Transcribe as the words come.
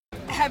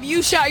have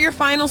you shot your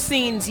final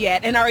scenes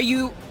yet? And are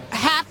you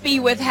happy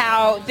with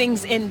how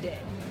things ended?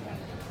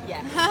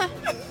 Yeah.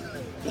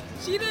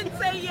 She didn't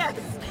say yes.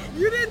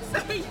 You didn't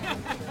say yes.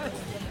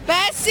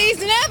 Best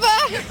season ever!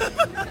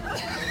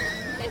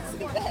 It's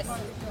the best.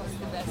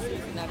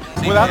 Season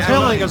ever. Without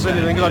telling us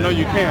anything, because I know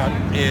you can't,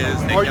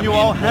 are you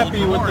all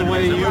happy with the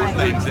way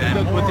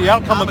with the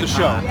outcome of the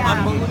show?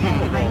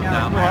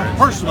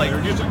 Personally,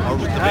 or just I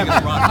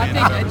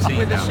think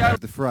with the show.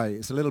 The fray,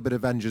 it's a little bit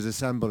Avengers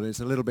Assemble, and it's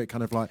a little bit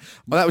kind of like...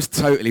 Well, that was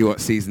totally what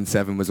season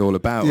 7 was all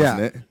about,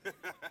 wasn't it?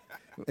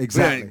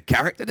 Exactly.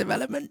 Character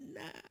development?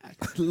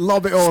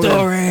 Lob it all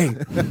Story!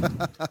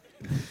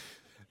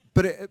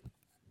 But it...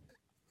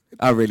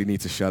 I really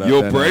need to shut up.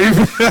 You're brave.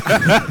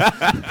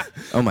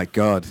 Oh my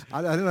God!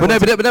 I don't know. But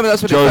no,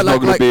 that's what Joe's it felt not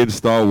going like. to be in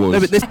Star Wars. No,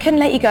 but this I couldn't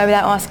let you go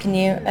without asking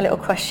you a little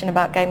question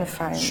about Game of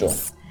Thrones. Sure.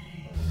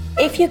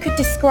 If you could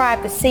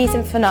describe the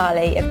season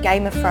finale of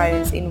Game of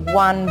Thrones in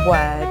one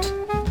word,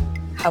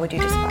 how would you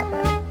describe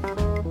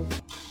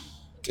it?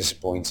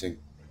 Disappointing.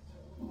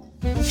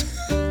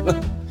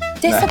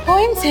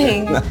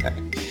 Disappointing?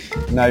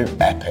 No,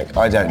 epic.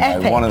 I don't know.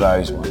 Epic. One of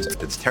those ones.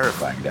 It's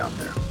terrifying down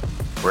there.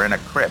 We're in a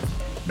crypt.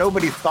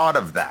 Nobody thought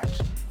of that.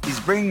 He's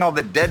bringing all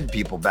the dead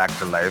people back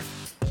to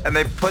life, and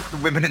they put the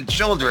women and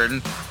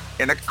children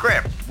in a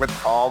crypt with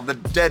all the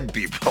dead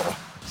people.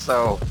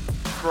 So,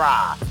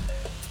 rah.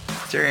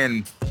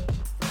 Tyrion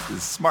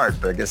is smart,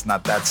 but I guess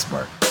not that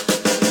smart.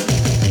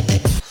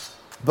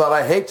 But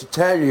I hate to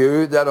tell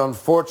you that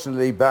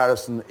unfortunately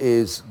Barristan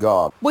is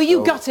gone. Were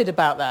you gutted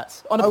about that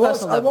on a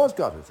personal level?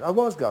 I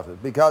was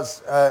gutted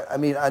because, I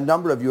mean, a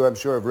number of you I'm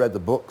sure have read the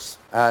books,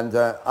 and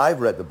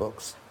I've read the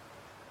books.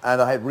 And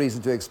I had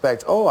reason to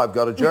expect, I've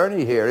got a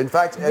journey here. In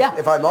fact,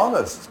 if I'm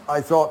honest, I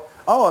thought,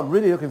 I'm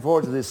really looking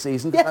forward to this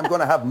season. I'm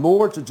going to have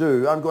more to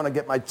do. I'm going to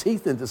get my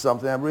teeth into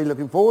something I'm really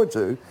looking forward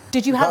to.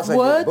 Did you have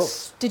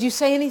words? Did you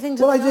say anything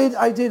to them?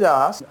 I did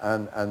ask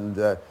and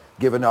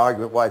give an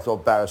argument why I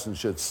thought Barristan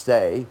should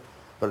stay.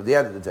 But at the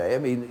end of the day, I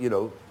mean,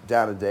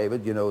 Dan and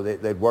David,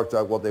 they'd worked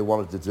out what they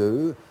wanted to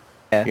do.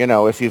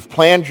 If you've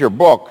planned your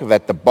book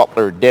that the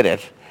butler did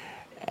it,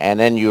 and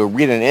then you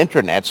read on the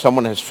internet,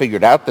 someone has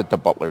figured out that the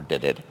butler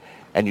did it,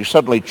 and you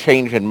suddenly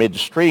change in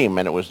midstream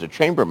and it was the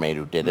chambermaid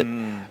who did it,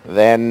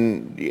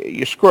 then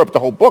you screw up the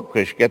whole book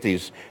because you get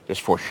this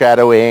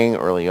foreshadowing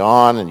early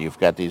on, and you've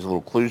got these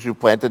little clues you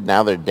planted.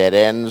 Now they're dead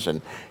ends,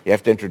 and you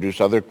have to introduce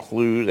other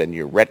clues, and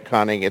you're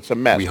retconning. It's a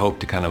mess. We hope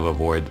to kind of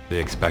avoid the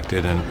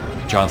expected, and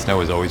Jon Snow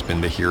has always been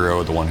the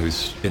hero, the one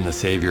who's been the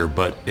savior,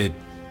 but it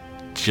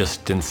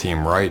just didn't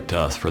seem right to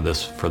us for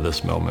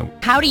this moment.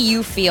 How do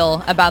you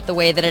feel about the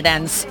way that it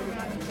ends?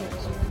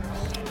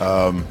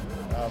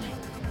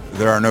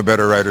 There are no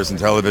better writers in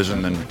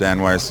television than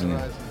Dan Weiss and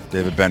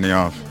David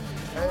Benioff.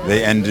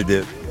 They ended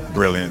it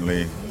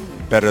brilliantly,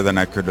 better than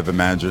I could have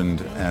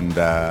imagined, and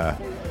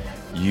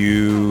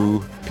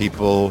you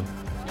people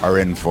are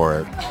in for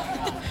it.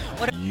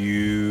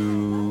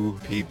 You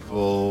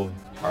people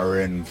are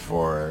in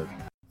for it.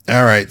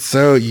 All right,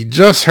 so you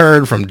just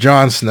heard from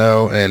Jon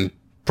Snow and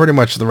pretty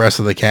much the rest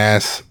of the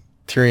cast.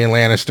 Tyrion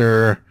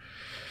Lannister,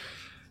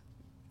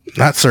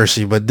 not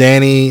Cersei, but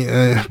Dany.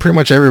 Pretty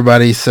much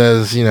everybody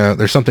says,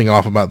 there's something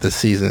off about this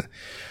season.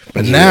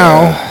 But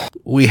now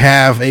we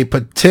have a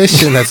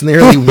petition that's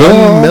nearly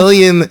 1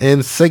 million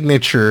in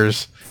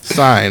signatures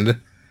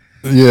signed.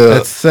 Yeah.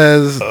 That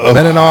says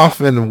Benioff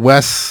and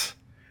Wes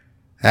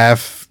have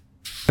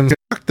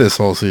fucked this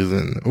whole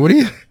season. What do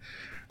you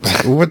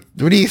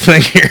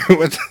think here?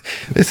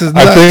 This is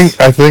nuts.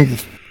 I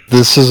think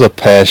this is a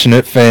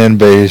passionate fan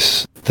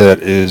base that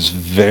is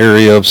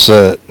very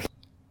upset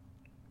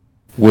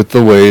with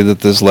the way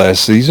that this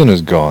last season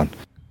has gone.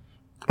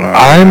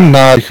 I'm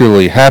not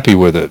particularly happy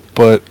with it,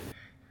 but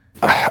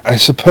I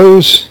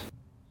suppose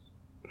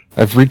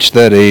I've reached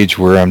that age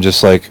where I'm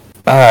just like,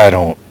 I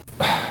don't,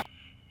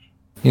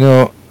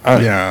 yeah,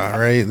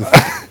 right.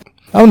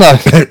 I'm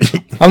not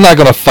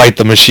gonna fight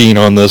the machine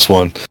on this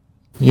one.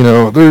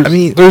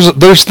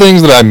 There's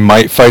things that I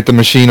might fight the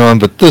machine on,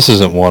 but this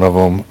isn't one of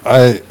them.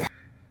 I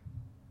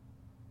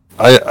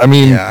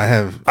mean,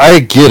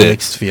 I get it.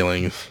 Mixed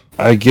feelings.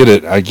 I get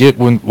it. I get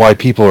why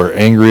people are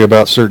angry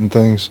about certain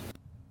things.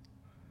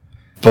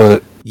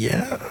 But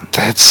yeah,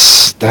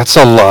 that's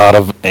a lot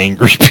of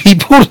angry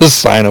people to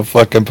sign a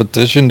fucking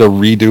petition to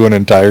redo an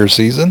entire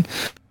season.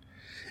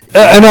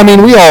 And I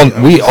mean,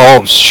 we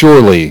all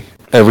surely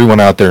everyone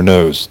out there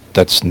knows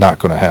that's not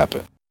going to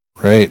happen,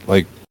 right?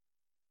 Like,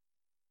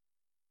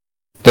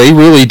 they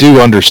really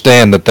do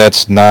understand that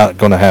that's not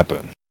going to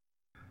happen.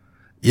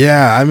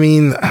 Yeah, I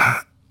mean,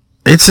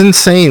 it's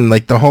insane.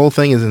 Like, the whole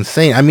thing is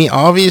insane. I mean,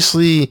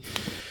 obviously,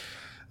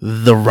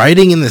 the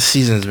writing in the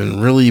season has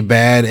been really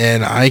bad,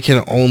 and I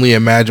can only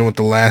imagine what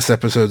the last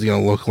episode is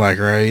going to look like,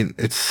 right?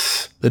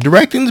 The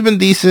directing's been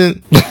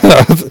decent.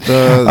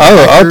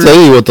 I'll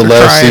tell you what the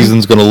last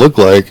season's going to look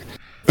like.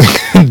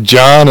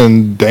 Jon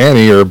and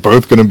Dany are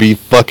both going to be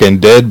fucking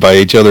dead by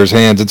each other's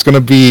hands. It's going to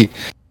be...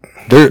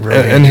 No,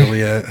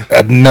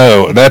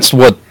 that's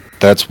what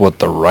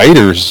the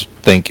writers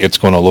think it's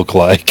going to look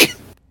like.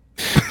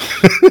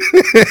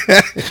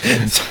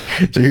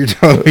 So you're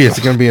telling me it's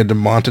going to be a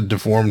demonted,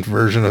 deformed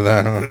version of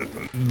that, huh?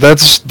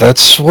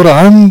 That's what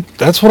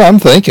I'm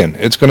thinking.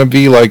 It's going to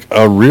be like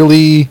a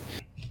really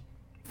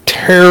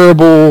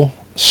terrible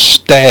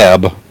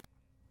stab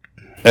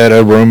at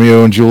a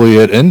Romeo and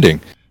Juliet ending.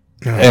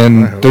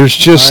 And there's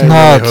just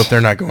I really hope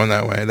they're not going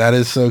that way. That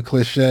is so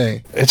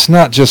cliche. It's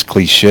not just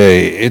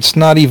cliche. It's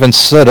not even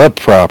set up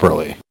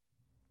properly.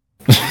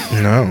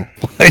 No.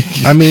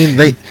 I mean,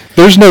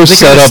 there's no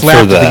setup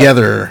for that.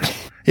 Together.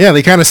 Yeah,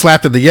 they kind of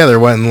slapped it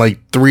together, in like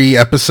 3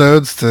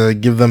 episodes to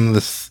give them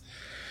this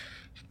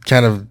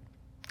kind of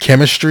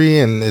chemistry,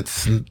 and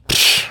it's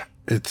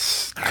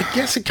I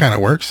guess it kind of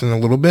works in a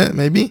little bit,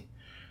 maybe.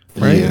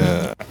 Right?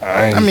 Yeah.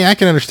 I mean, I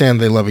can understand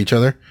they love each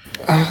other.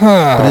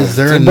 But is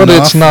there enough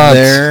it's not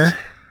there?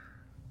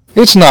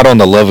 It's not on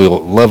the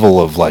level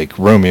of like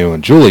Romeo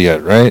and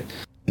Juliet, right?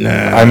 No.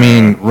 I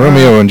mean,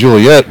 Romeo and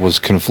Juliet was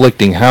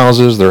conflicting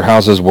houses. Their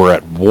houses were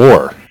at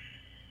war.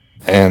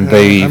 And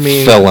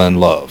they fell in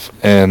love.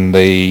 And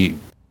they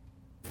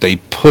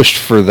pushed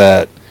for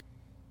that,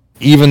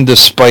 even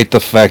despite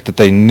the fact that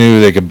they knew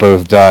they could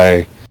both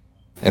die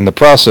in the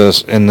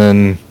process. And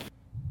then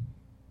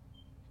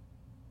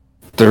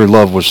their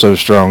love was so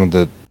strong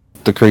that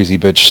the crazy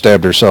bitch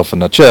stabbed herself in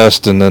the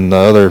chest, and then the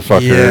other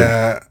fucker...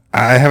 Yeah,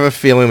 I have a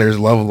feeling there's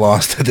love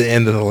lost at the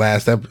end of the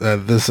last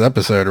this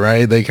episode,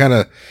 right? They kind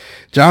of...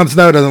 Jon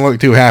Snow doesn't look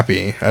too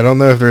happy. I don't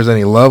know if there's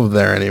any love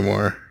there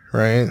anymore,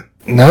 right?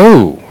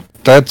 No,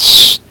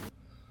 that's...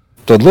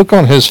 The look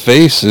on his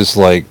face is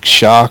like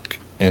shock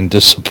and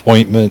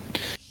disappointment,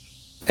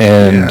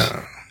 and...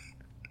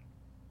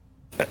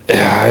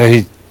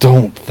 I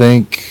don't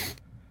think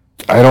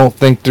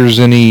there's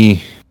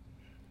any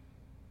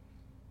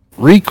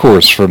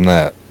recourse from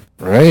that,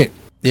 right?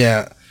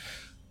 Yeah.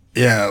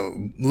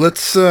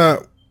 Let's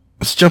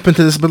jump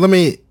into this, but let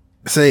me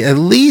say at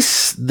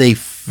least they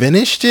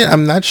finished it.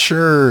 I'm not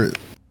sure.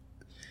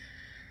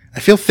 I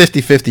feel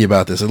 50-50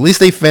 about this. At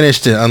least they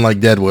finished it, unlike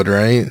Deadwood,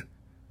 right?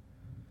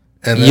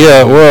 And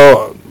then,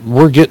 well,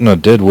 we're getting a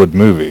Deadwood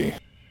movie,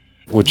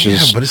 which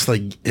is... but it's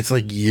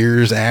like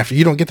years after.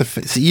 You don't get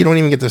to you don't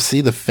even get to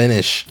see the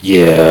finish.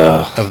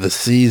 Of the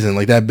season,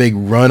 like that big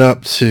run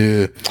up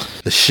to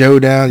the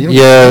showdown. You don't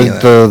get to see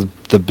that.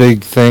 the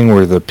big thing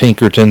where the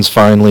Pinkertons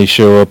finally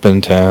show up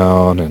in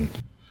town, and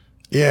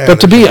yeah. But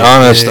to be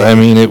honest, I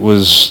mean, it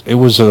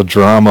was a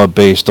drama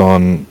based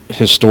on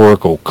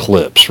historical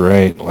clips,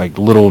 right? Like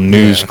little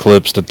news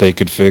clips that they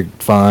could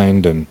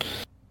find, and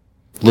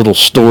little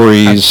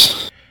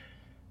stories.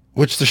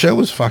 Which the show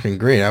was fucking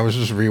great. I was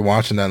just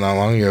rewatching that not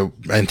long ago,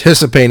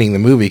 anticipating the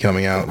movie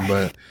coming out.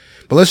 But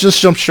let's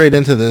just jump straight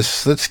into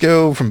this. Let's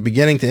go from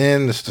beginning to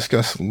end. Let's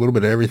discuss a little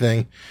bit of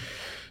everything.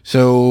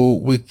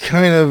 So we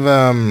kind of,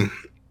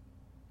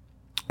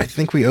 I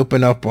think we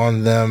open up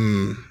on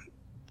them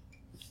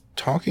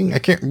talking. I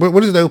can't.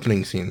 What is the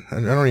opening scene?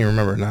 I don't even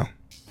remember now.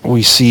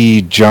 We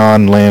see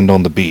Jon land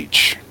on the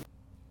beach,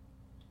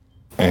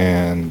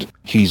 and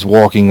he's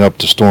walking up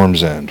to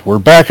Storm's End. We're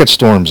back at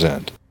Storm's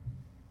End.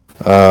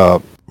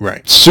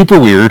 Right. Super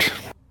weird.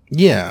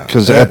 Yeah.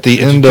 Because at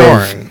the end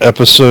of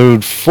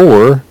episode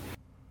 4,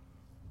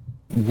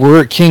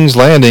 we're at King's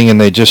Landing and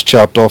they just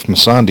chopped off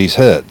Missandei's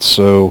head.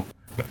 So,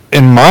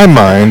 in my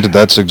mind,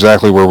 that's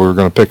exactly where we were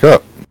going to pick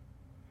up.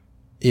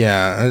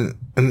 Yeah,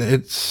 and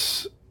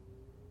it's...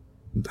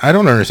 I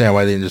don't understand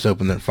why they didn't just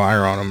open their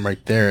fire on him right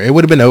there. It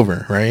would have been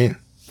over, right?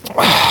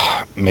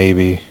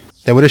 Maybe.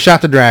 They would have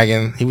shot the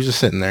dragon. He was just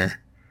sitting there.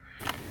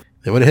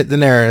 They would have hit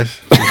Daenerys.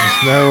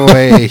 There's no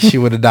way she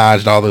would have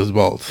dodged all those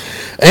bolts.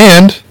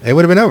 And it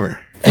would have been over.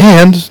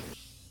 And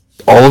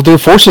all of their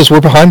forces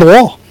were behind the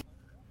wall.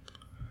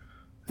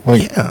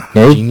 Like,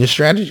 genius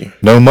strategy.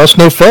 No muss,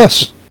 no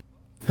fuss.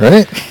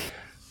 Right?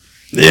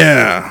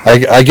 Yeah.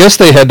 I guess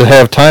they had to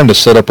have time to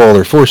set up all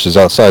their forces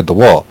outside the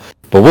wall.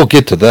 But we'll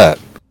get to that.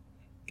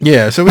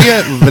 Yeah, so we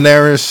got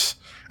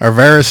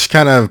Varys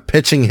kind of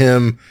pitching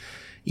him,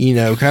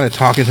 kind of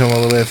talking to him a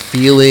little bit,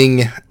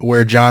 feeling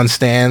where Jon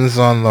stands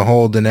on the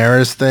whole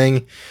Daenerys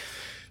thing,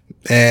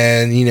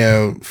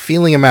 and,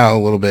 feeling him out a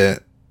little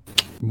bit.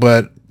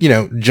 But,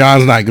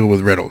 Jon's not good with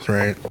riddles,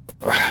 right?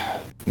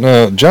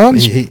 No,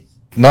 Jon's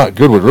not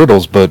good with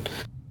riddles, but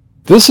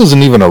this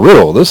isn't even a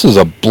riddle. This is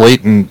a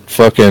blatant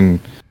fucking,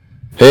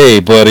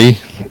 hey, buddy,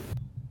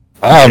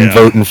 I'm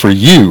voting for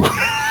you.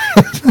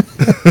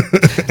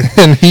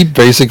 And he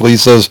basically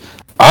says,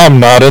 I'm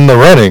not in the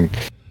running.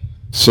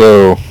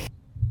 So...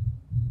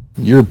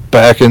 you're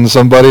backing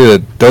somebody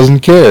that doesn't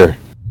care.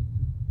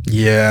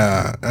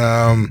 Yeah.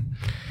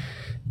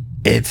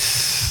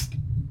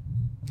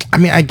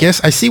 I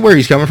guess I see where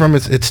he's coming from.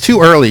 It's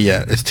too early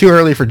yet. It's too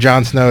early for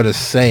Jon Snow to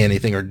say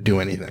anything or do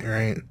anything,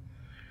 right?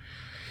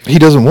 He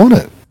doesn't want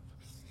it.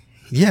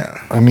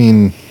 Yeah. I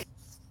mean...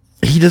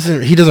 He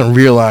doesn't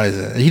realize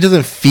it. He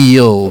doesn't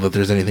feel that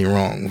there's anything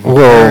wrong.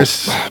 Well,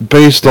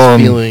 based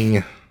on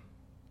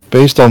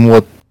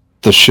what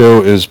the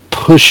show is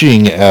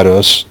pushing at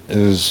us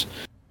is...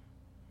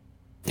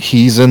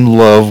 he's in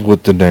love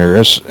with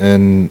Daenerys,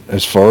 and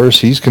as far as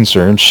he's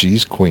concerned,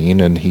 she's queen,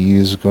 and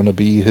he's going to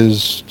be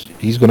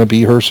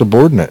her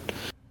subordinate.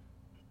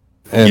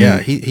 And yeah,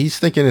 he's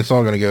thinking it's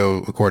all going to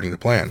go according to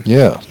plan.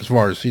 Yeah, as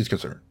far as he's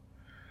concerned.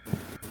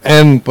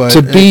 And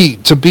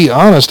to be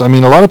honest, I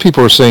mean, a lot of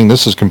people are saying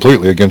this is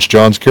completely against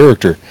Jon's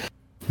character.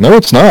 No,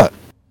 it's not.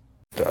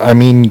 I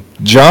mean,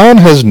 Jon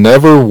has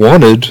never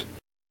wanted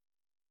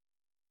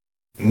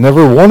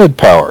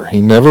power.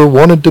 He never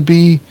wanted to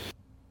be,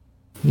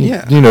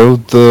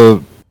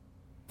 the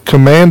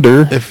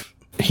commander.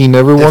 He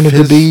never wanted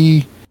to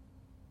be,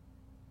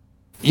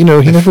 he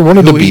never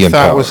wanted to be in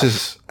power. Was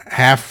his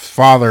half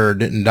father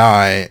didn't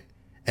die,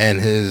 and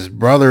his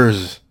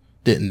brothers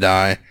didn't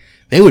die,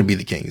 they would be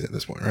the kings at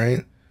this point,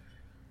 right?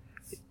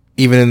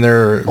 Even in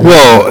their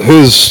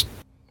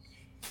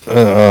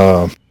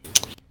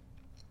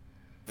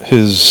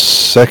his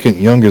second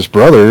youngest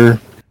brother,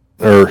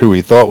 or who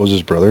he thought was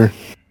his brother,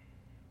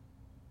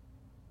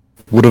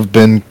 would have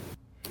been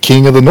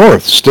king of the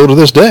North still to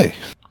this day.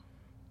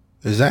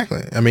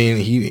 Exactly. I mean,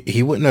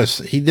 he wouldn't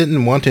have. He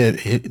didn't want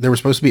it. There were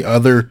supposed to be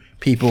other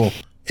people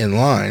in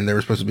line. There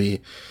were supposed to be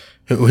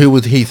who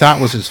he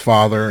thought was his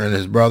father and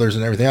his brothers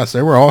and everything else.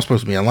 They were all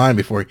supposed to be in line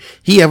before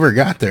he ever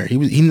got there.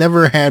 He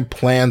never had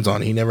plans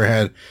on it. He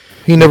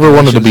never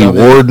wanted to be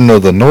warden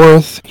of the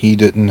North. He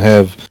didn't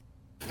have,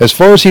 as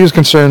far as he was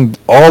concerned,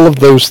 all of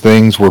those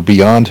things were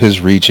beyond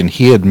his reach, and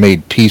he had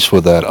made peace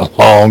with that a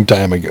long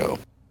time ago.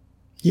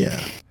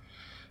 Yeah.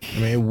 I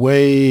mean,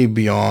 way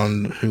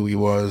beyond who he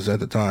was at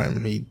the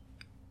time. He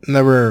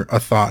never a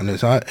thought in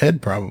his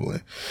head,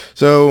 probably.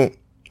 So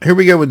here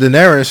we go with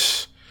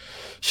Daenerys.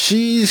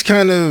 She's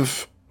kind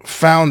of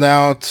found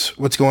out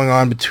what's going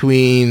on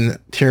between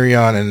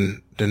Tyrion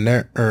and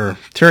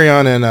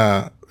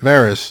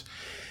Varys,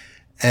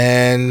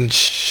 and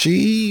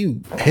she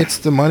hits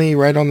the money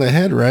right on the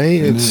head,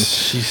 right?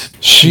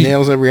 She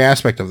nails every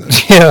aspect of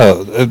this.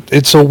 Yeah,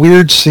 it's a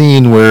weird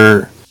scene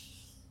where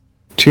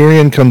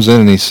Tyrion comes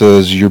in and he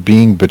says, "You're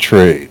being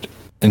betrayed,"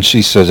 and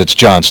she says, "It's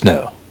Jon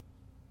Snow,"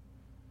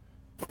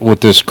 with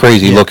this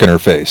crazy look in her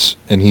face,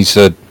 and he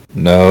said,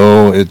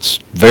 "No, it's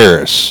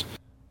Varys."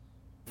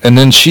 And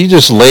then she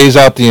just lays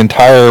out the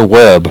entire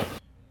web.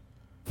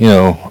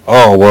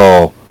 Oh,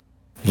 well,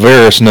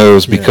 Varys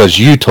knows because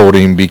you told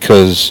him,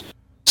 because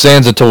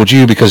Sansa told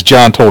you, because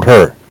Jon told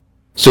her.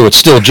 So it's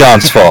still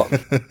Jon's fault.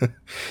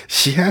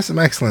 She has some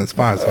excellent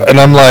spots.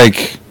 And I'm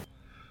like,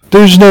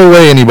 there's no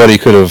way anybody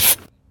could have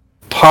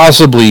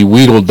possibly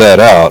wheedled that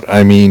out.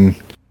 I mean...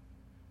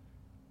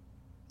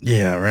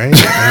 Yeah, right?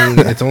 I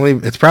mean,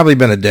 it's probably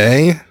been a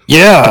day.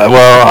 Yeah,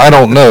 well, I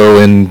don't know.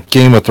 In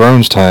Game of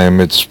Thrones time,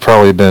 it's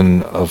probably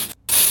been a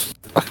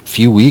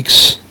few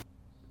weeks.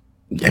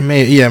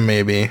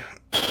 Maybe.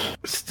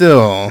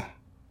 Still,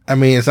 I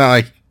mean, it's not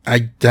like, I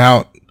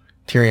doubt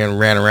Tyrion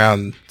ran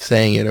around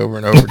saying it over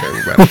and over to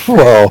everybody.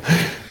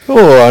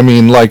 well, I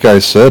mean, like I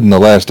said in the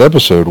last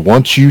episode,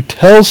 once you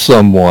tell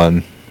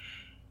someone,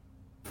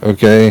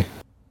 okay,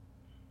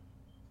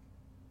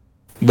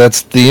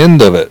 that's the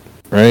end of it.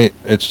 Right?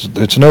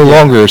 It's no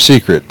longer a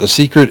secret. The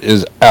secret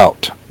is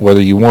out,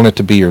 whether you want it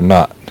to be or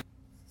not.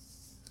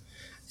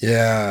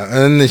 Yeah,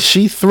 and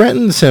she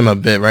threatens him a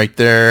bit right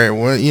there.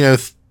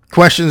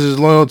 Questions his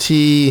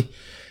loyalty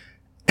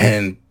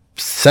and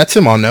sets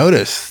him on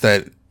notice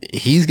that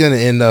he's going to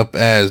end up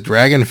as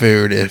dragon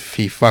food if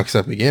he fucks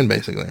up again,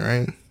 basically,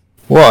 right?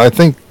 Well, I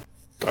think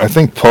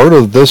part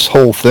of this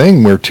whole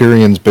thing where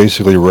Tyrion's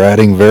basically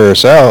ratting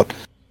Varys out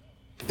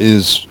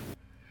is...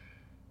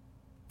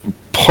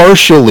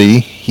 partially,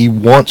 he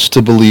wants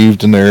to believe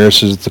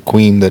Daenerys is the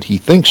queen that he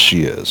thinks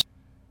she is.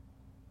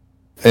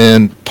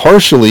 And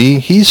partially,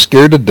 he's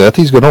scared to death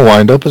he's going to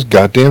wind up as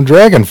goddamn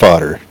dragon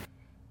fodder.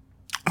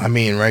 I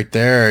mean, right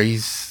there,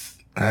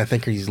 I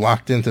think he's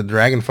locked into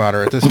dragon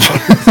fodder at this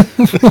point.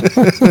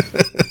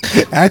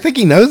 I think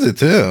he knows it,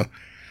 too.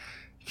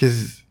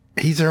 Because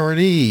he's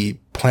already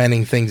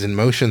planning things in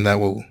motion that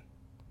will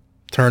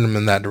turn him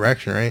in that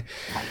direction, right?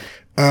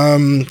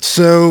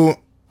 So...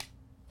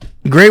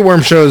 Grey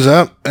Worm shows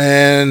up,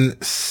 and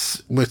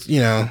with,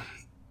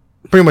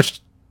 pretty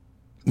much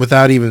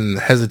without even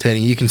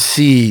hesitating, you can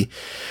see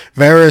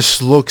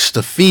Varys looks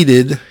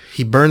defeated.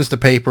 He burns the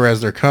paper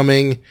as they're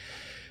coming.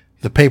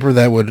 The paper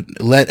that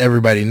would let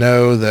everybody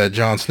know that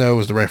Jon Snow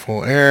was the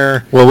rightful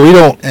heir. Well, we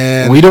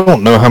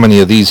don't know how many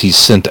of these he's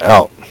sent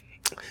out.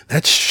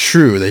 That's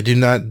true. They do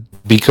not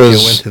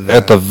because go into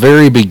that. At the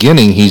very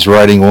beginning, he's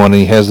writing one, and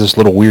he has this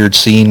little weird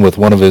scene with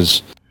one of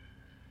his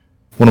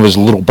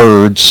little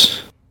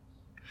birds.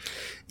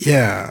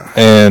 Yeah.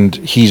 And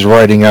he's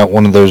writing out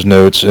one of those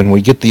notes, and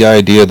we get the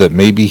idea that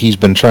maybe he's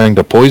been trying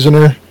to poison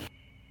her.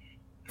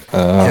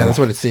 Yeah, that's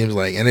what it seems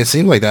like. And it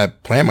seems like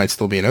that plan might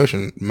still be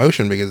in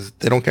motion because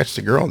they don't catch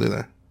the girl, do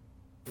they?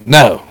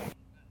 No.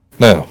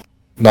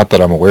 Not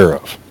that I'm aware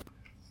of.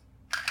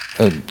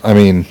 I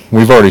mean,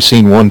 we've already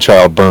seen one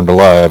child burned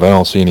alive. I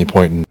don't see any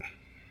point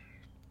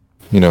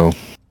in,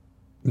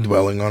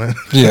 dwelling on it.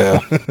 Yeah.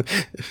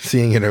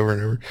 Seeing it over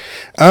and over.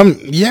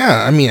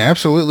 Yeah, I mean,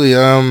 absolutely.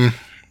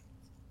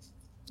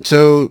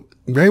 So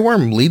Grey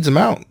Worm leads him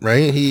out,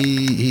 right?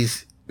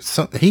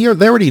 They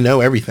already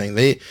know everything.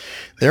 They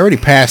already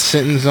passed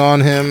sentence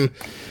on him,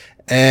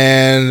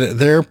 and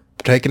they're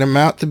taking him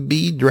out to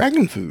be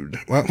dragon food.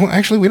 Well,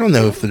 actually, we don't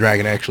know if the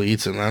dragon actually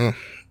eats him.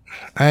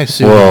 I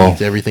assume he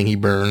eats everything he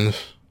burns.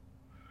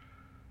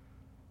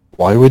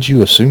 Why would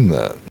you assume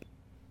that?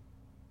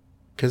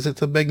 Because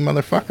it's a big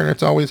motherfucker and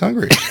it's always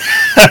hungry.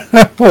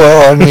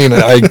 Well, I mean,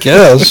 I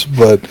guess,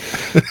 but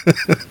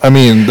I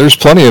mean, there's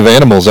plenty of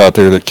animals out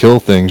there that kill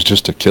things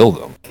just to kill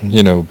them.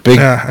 You know,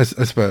 I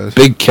suppose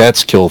big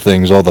cats kill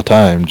things all the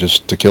time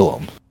just to kill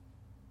them.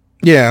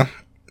 Yeah.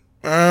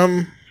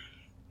 I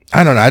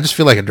don't know. I just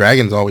feel like a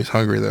dragon's always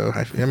hungry, though.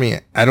 I mean,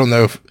 I don't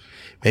know if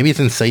maybe it's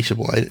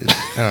insatiable. I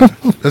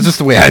don't know. That's just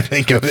the way I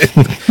think of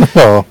it.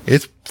 Well,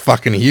 it's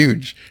fucking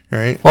huge,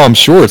 right? Well, I'm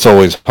sure it's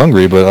always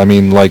hungry, but I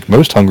mean, like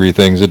most hungry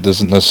things, it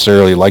doesn't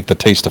necessarily like the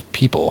taste of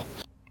people.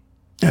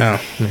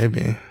 Yeah,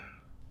 maybe.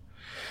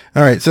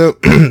 All right, so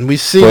we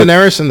see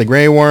Daenerys and the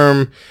Grey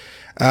Worm.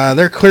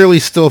 They're clearly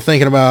still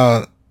thinking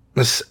about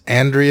Miss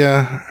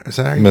Andrea. Is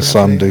that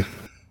Missandei?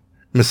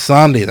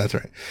 Missandei, that's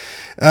right.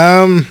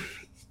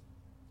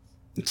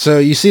 So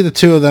you see the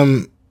two of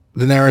them,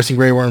 Daenerys and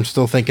Grey Worm,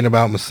 still thinking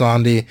about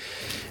Missandei.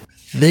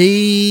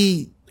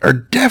 They are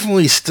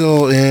definitely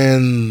still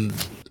in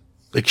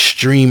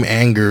extreme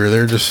anger.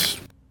 They're just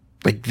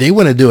like, they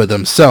want to do it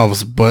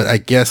themselves, but I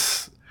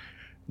guess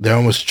they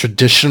almost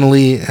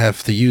traditionally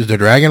have to use the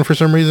dragon for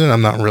some reason.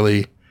 I'm not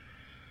really.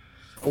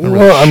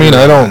 Well, I mean,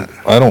 I don't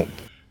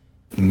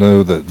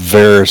know that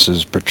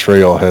Varys's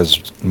portrayal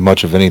has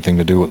much of anything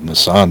to do with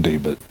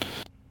Missandei, but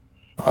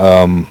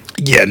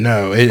yeah,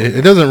 no,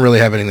 it doesn't really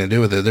have anything to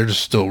do with it. They're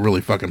just still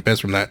really fucking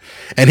pissed from that,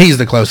 and he's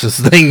the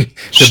closest thing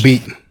to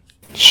beat.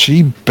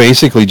 She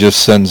basically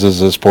just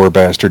sentences this poor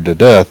bastard to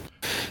death,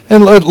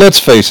 and let's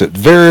face it,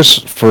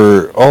 Varys,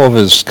 for all of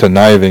his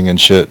conniving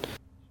and shit,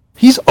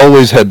 he's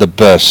always had the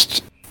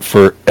best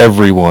for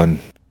everyone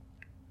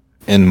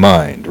in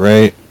mind,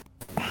 right?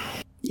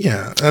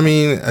 Yeah, I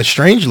mean,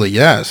 strangely,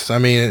 yes. I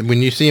mean,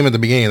 when you see him at the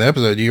beginning of the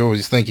episode, you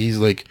always think he's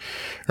like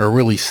a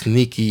really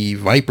sneaky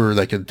viper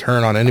that could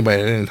turn on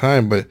anybody at any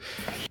time, but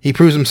he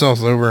proves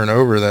himself over and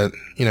over that,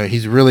 you know,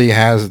 he's really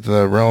has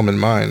the realm in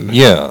mind.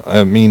 Yeah,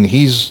 I mean,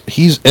 he's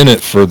in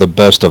it for the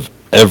best of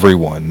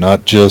everyone,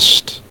 not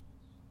just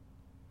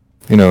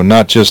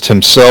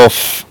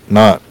himself,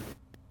 and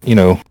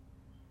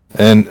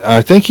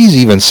I think he's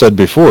even said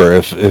before,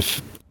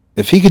 if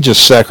he could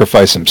just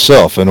sacrifice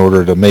himself in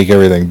order to make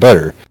everything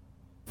better,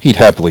 he'd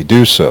happily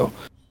do so.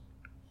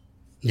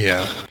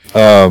 Yeah.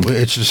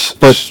 It's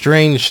just a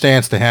strange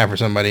stance to have for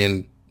somebody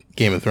in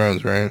Game of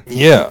Thrones, right?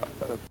 Yeah,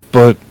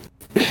 but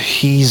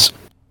his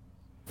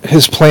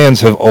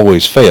plans have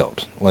always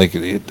failed. Like,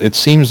 it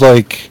seems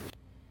like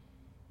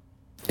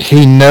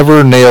he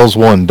never nails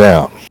one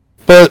down.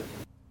 But,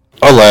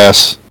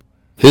 alas,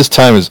 his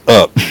time is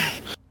up.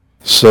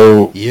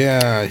 So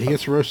yeah, he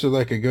gets roasted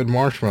like a good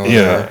marshmallow.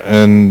 Yeah,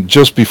 and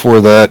just before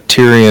that,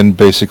 Tyrion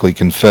basically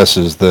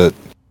confesses that,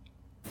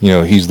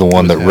 he's the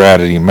one that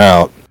ratted him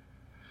out.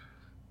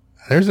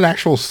 There's an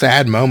actual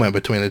sad moment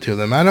between the two of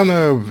them. I don't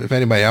know if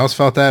anybody else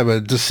felt that,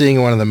 but just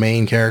seeing one of the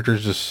main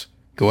characters just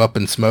go up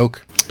in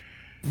smoke.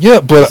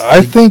 Yeah, but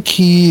I think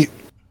he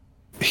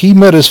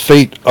met his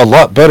fate a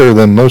lot better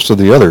than most of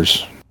the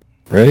others,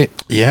 right?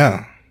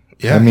 Yeah.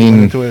 Yeah, I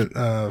mean, he went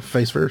into it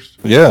face first.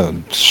 Yeah,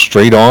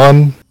 straight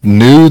on.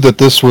 Knew that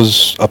this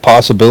was a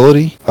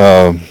possibility.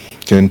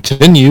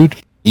 Continued,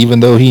 even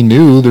though he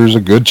knew there's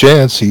a good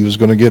chance he was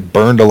going to get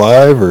burned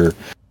alive or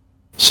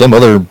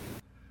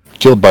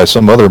killed by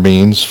some other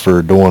means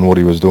for doing what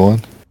he was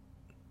doing.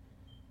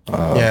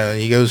 Yeah,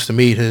 he goes to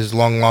meet his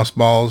long lost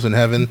balls in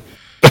heaven.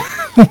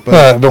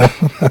 But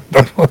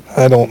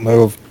I don't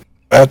know if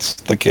that's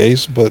the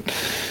case, but.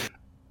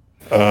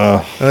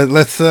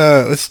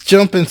 Let's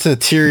jump into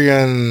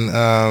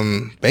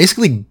Tyrion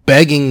basically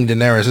begging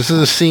Daenerys. This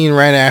is a scene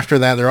right after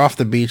that. They're off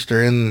the beach.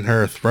 They're in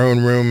her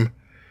throne room.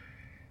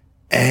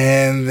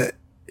 And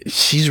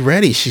she's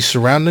ready. She's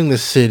surrounding the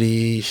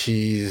city.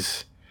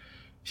 She's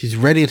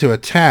ready to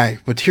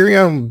attack. But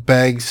Tyrion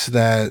begs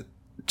that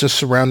just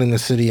surrounding the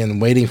city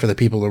and waiting for the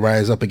people to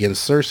rise up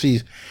against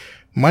Cersei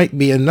might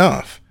be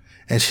enough.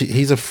 And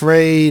he's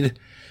afraid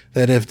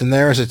that if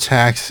Daenerys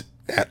attacks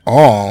at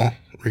all,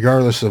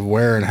 regardless of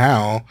where and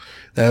how,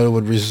 that it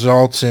would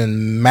result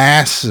in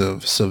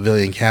massive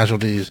civilian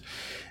casualties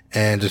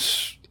and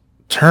just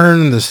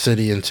turn the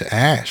city into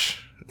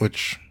ash,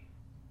 which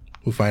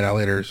we'll find out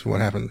later is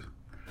what happened.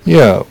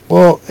 Yeah,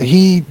 well,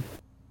 he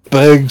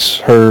begs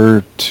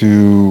her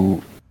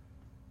to,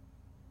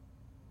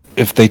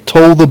 if they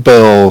toll the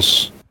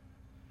bells,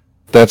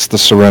 that's the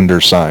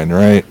surrender sign,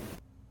 right?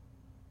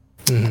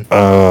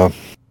 Mm-hmm.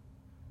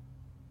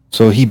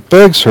 So he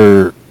begs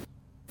her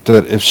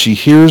that if she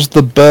hears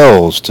the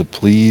bells to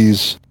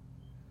please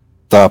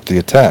stop the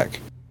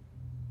attack.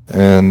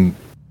 And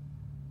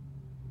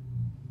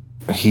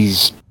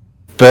he's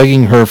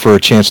begging her for a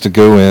chance to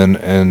go in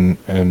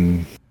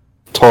and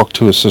talk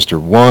to his sister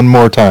one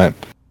more time.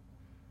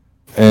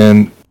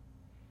 And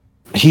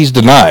he's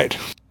denied,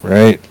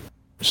 right?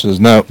 She says,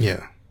 no.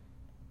 Yeah.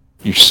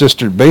 Your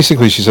sister,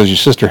 basically she says your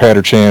sister had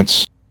her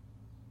chance.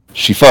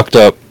 She fucked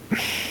up.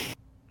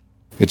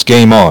 It's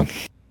game on.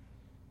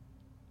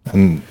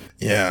 And,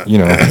 yeah. You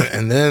know.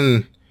 And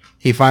then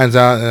he finds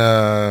out,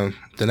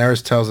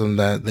 Daenerys tells him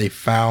that they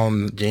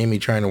found Jaime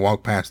trying to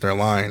walk past their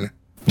line.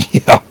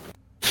 Yeah.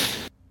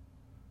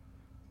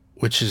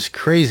 Which is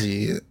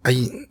crazy.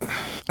 I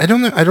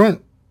don't know.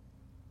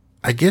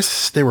 I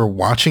guess they were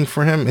watching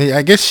for him.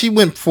 I guess she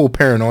went full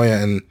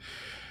paranoia and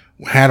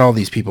had all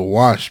these people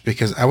watched,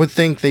 because I would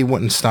think they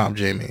wouldn't stop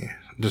Jaime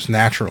just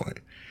naturally.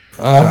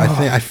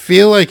 I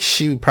feel like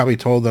she probably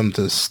told them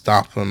to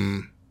stop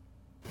him.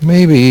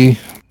 Maybe.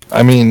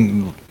 I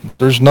mean,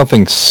 there's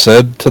nothing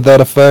said to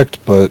that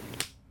effect, but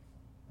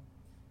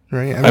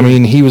right. I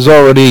mean, he was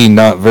already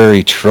not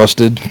very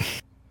trusted.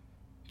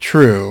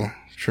 True.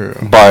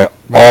 By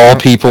all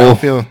people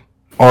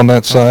on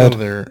that side.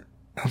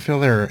 I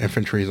feel their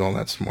infantry is all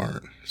that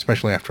smart,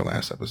 especially after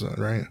last episode,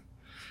 right?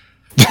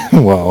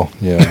 Well,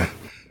 yeah.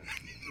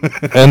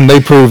 And they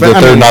proved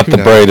that they're not the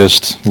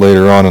brightest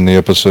later on in the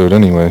episode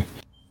anyway.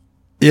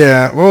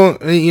 Yeah, well,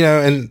 you know,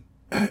 and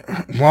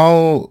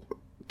while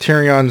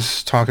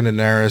Tyrion's talking to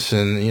Daenerys,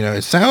 and, you know,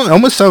 it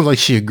almost sounds like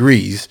she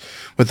agrees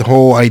with the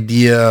whole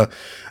idea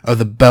of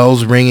the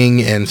bells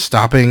ringing and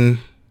stopping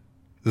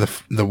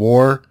the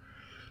war.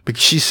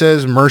 Because she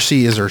says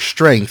mercy is her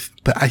strength,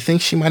 but I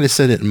think she might have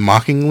said it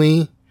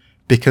mockingly,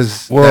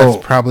 because that's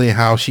probably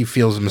how she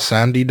feels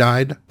Missandei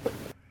died.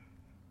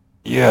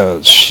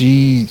 Yeah,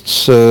 she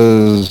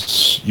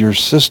says your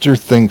sister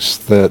thinks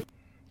that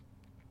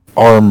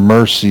our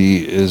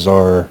mercy is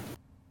our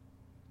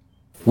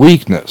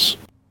weakness,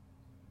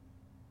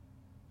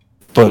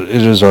 but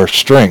it is our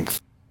strength.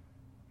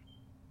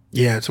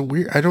 Yeah, it's a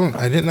weird. I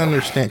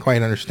didn't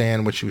quite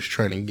understand what she was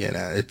trying to get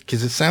at.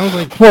 Because it sounds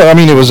like. Well, I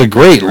mean, it was a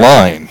great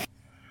line,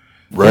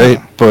 right?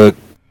 Yeah. But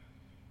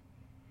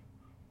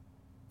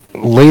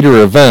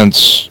later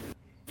events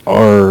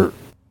are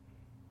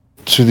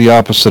to the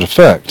opposite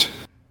effect.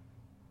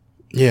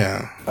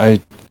 Yeah,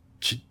 I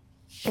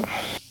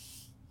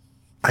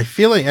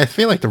feel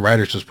like the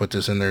writers just put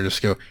this in there to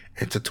just go,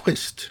 it's a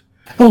twist.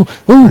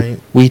 Right?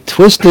 We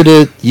twisted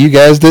it. You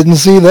guys didn't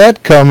see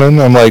that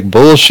coming. I'm like,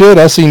 bullshit.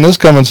 I seen this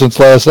coming since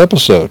last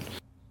episode.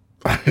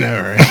 I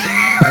know, right?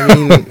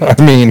 I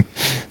mean,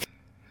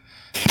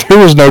 there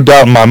was no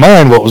doubt in my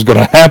mind what was going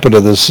to happen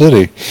to this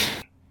city.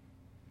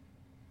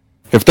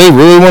 If they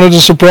really wanted to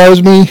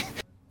surprise me,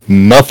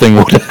 nothing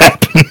would have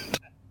happened.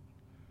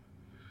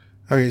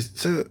 Okay,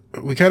 so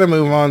we kind of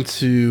move on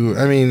to,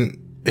 I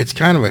mean, it's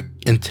kind of an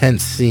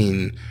intense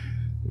scene.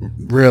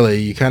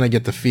 Really, you kind of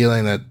get the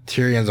feeling that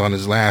Tyrion's on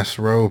his last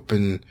rope,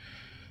 and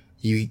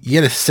you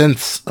get a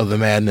sense of the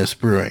madness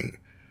brewing,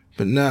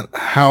 but not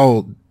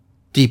how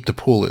deep the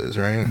pool is,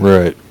 right?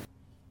 Right.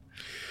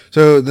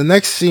 So the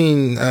next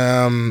scene,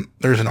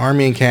 there's an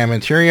army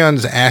encampment.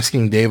 Tyrion's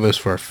asking Davos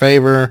for a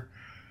favor,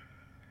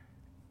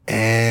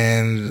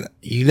 and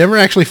you never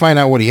actually find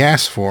out what he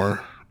asked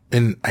for.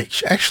 And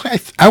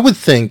I would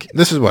think,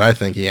 this is what I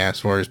think he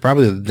asked for, is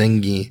probably the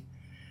dinghy.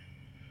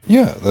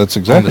 Yeah, that's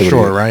exactly on the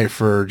shore, right,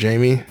 for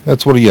Jaime?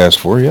 That's what he asked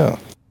for, yeah.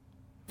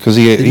 Because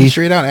Did he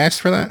straight out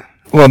ask for that?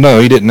 Well,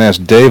 no, he didn't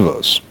ask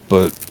Davos,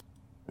 but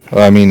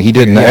I mean, he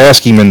didn't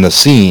ask him in the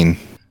scene,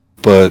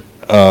 but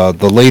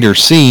the later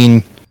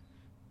scene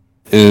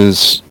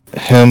is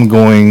him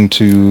going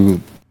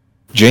to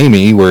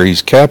Jaime, where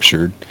he's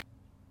captured,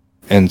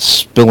 and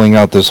spilling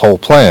out this whole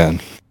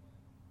plan.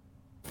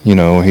 You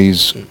know,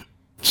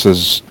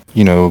 says,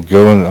 you know,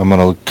 I'm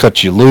going to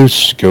cut you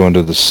loose, go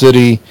into the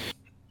city.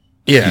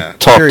 Yeah.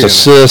 Talk to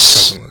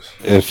Sis.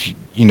 If,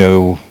 you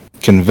know,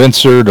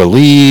 convince her to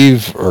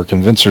leave or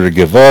convince her to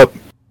give up.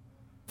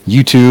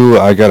 You two,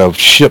 I got a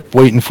ship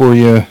waiting for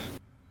you.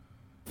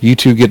 You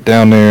two get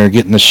down there,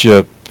 get in the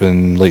ship,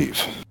 and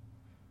leave.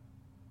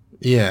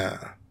 Yeah.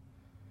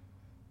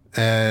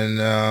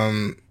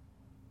 And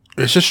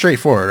it's just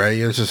straightforward, right?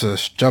 It's just a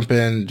jump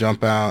in,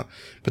 jump out.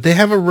 But they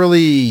have a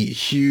really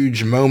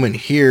huge moment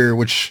here,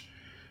 which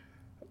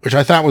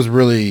I thought was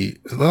really,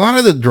 a lot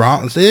of the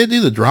drama, they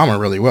do the drama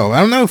really well. I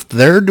don't know if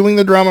they're doing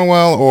the drama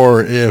well,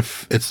 or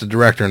if it's the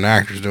director and the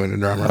actors doing the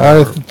drama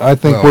I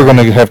think we're going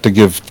to have to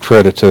give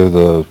credit to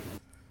the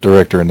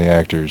director and the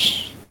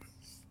actors.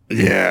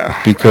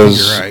 Yeah.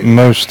 Because right.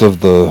 most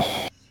of the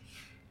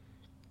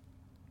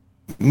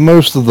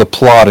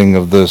plotting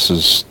of this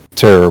is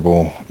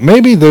terrible.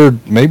 Maybe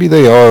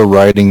they are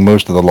writing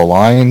most of the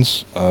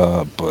lines,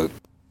 but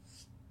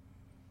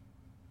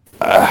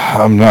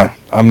I'm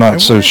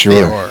not so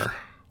sure.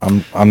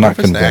 I'm not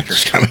convinced. The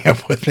actors coming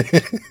up with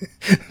it.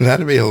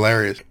 That'd be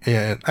hilarious.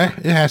 Yeah,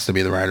 it has to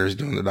be the writers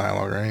doing the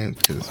dialogue, right?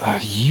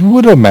 You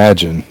would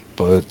imagine,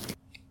 but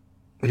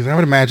because I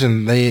would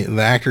imagine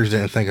the actors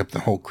didn't think up the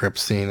whole crypt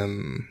scene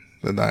and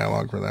the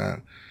dialogue for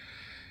that.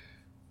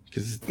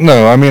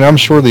 No, I mean, I'm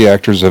sure the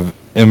actors have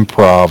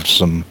improv'd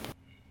some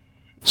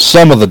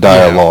of the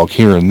dialogue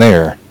here and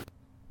there,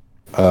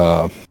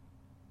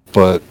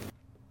 but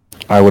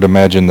I would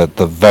imagine that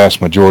the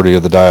vast majority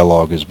of the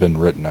dialogue has been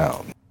written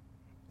out.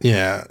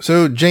 Yeah.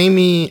 So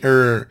Tyrion,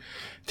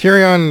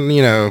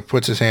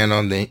 puts his hand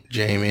on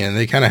Jaime, and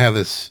they kind of have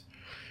this,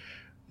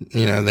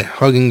 the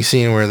hugging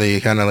scene where they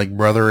kind of like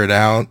brother it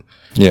out.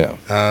 Yeah.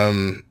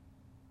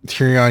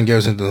 Tyrion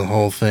goes into the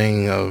whole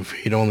thing of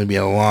he'd only be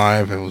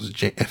alive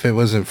if it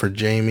wasn't for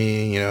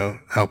Jaime,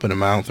 helping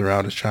him out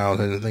throughout his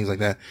childhood and things like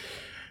that.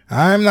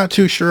 I'm not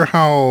too sure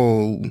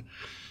how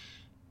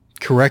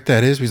correct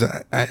that is,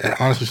 because I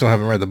honestly still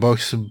haven't read the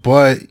books,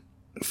 but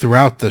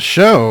throughout the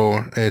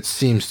show, it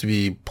seems to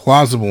be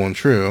plausible and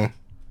true.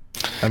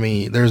 I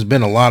mean, there's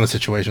been a lot of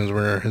situations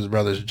where his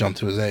brothers jumped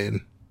to his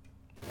aid.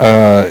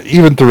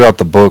 Even throughout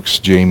the books,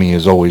 Jaime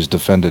has always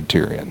defended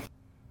Tyrion.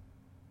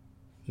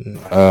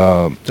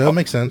 That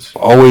makes sense.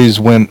 Always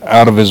went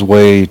out of his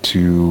way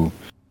to,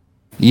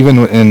 even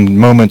in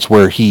moments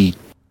where he,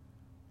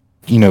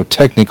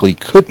 technically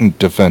couldn't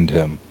defend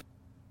him,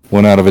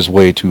 went out of his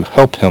way to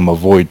help him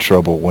avoid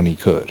trouble when he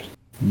could.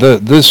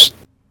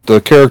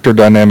 The character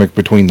dynamic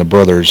between the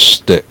brothers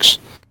sticks.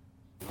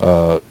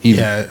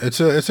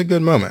 It's a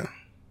good moment.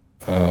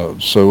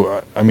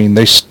 So I mean,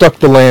 they stuck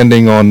the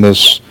landing on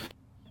this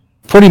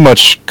pretty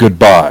much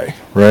goodbye,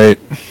 right?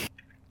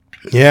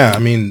 Yeah, I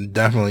mean,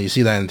 definitely. You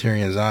see that in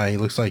Tyrion's eye. He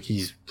looks like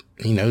he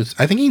knows.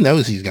 I think he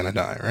knows he's gonna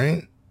die,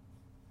 right?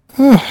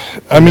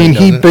 I mean,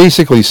 he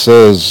basically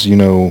says,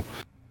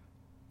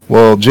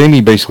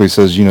 Jaime basically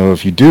says,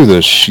 if you do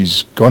this,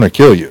 she's gonna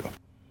kill you.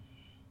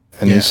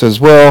 And he says,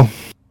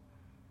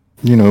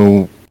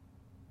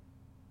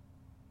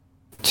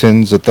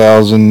 tens of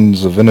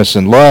thousands of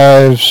innocent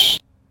lives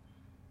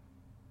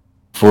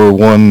for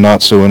one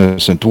not so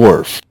innocent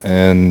dwarf.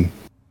 And,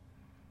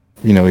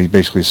 he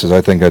basically says,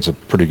 I think that's a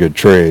pretty good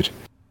trade.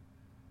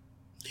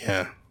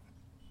 Yeah.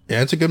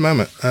 Yeah, it's a good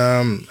moment.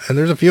 And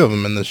there's a few of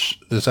them in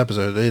this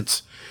episode.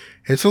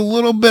 It's a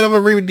little bit of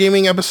a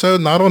redeeming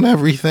episode, not on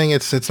everything.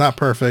 It's not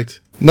perfect.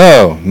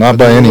 No, not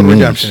by any means.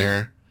 Redemption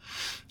here.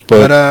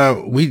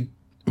 But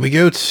we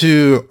go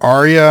to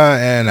Arya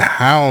and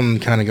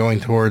Hound kind of going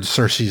towards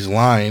Cersei's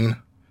line,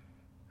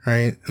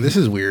 right? This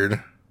is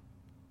weird.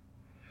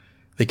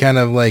 They kind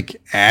of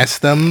like ask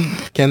them,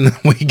 can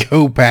we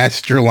go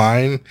past your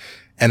line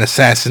and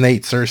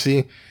assassinate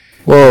Cersei?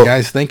 Well, the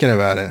guy's thinking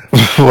about it.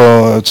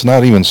 Well, it's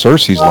not even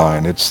Cersei's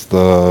line. It's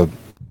the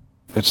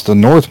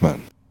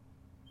Northmen.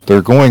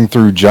 They're going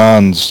through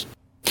Jon's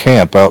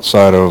camp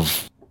outside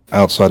of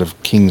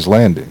King's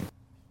Landing.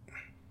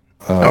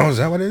 Is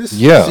that what it is?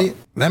 Yeah.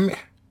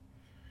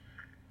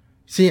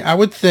 See, I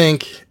would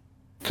think,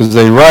 because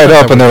they ride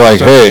up and they're like,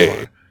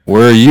 "Hey,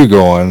 where are you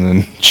going?"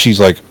 And she's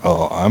like,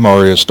 "Oh, I'm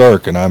Arya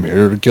Stark, and I'm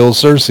here to kill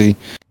Cersei."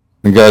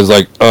 And the guy's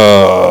like,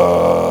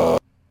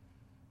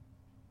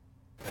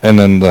 and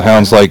then the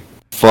Hound's like,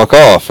 "Fuck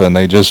off," and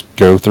they just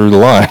go through the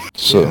line.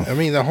 So yeah, I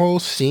mean, the whole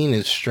scene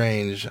is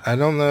strange. I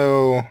don't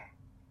know.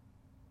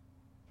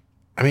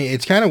 I mean,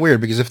 it's kind of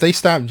weird because if they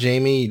stopped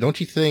Jaime,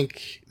 don't you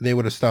think they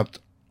would have stopped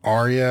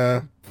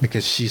Arya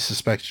because she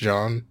suspects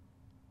Jon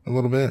a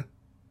little bit?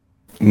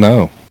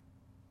 No.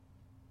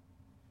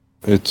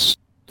 It's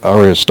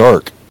Arya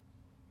Stark.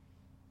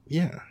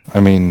 Yeah.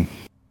 I mean,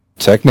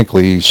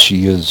 technically,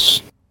 she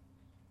is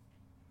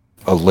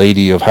a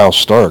lady of House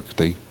Stark.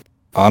 They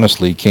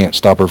honestly can't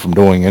stop her from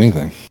doing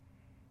anything.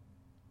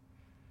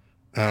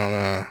 I don't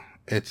know.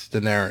 It's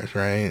Daenerys,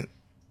 right?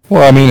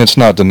 Well, I mean, it's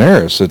not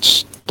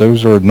Daenerys.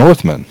 Those are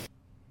Northmen.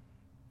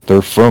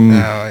 They're from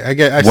I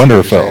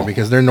Winterfell.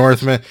 Because they're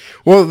Northmen.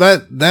 Well,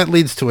 that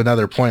leads to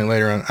another point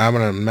later on. I'm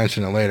going to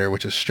mention it later,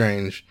 which is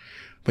strange.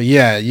 But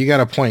yeah, you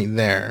got a point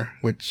there,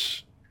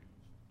 which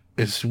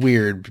is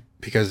weird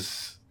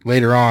because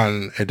later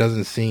on it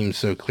doesn't seem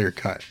so clear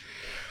cut.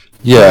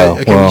 Yeah.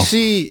 Okay, well,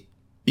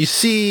 you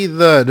see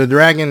the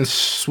dragon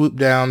swoop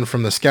down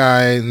from the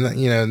sky,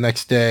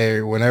 next day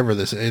or whenever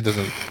it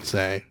doesn't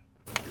say.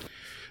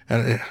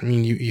 And I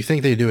mean, you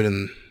think they do it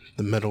in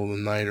the middle of the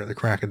night or the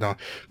crack of dawn,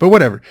 but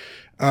whatever.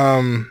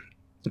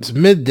 It's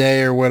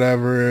midday or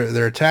whatever.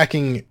 They're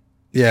attacking.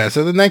 Yeah.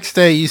 So the next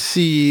day you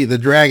see the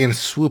dragon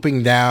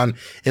swooping down.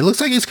 It looks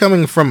like it's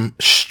coming from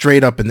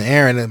straight up in the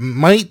air, and it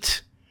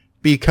might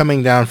be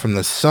coming down from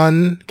the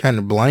sun, kind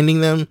of blinding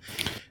them.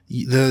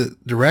 The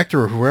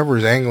director or whoever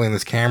is angling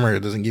this camera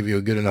doesn't give you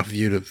a good enough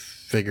view to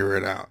figure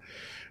it out.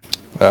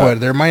 But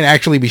there might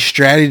actually be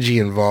strategy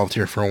involved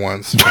here for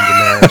once from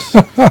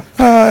Daenerys.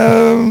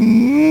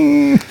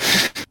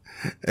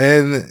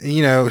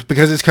 And,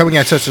 because it's coming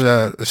at such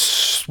a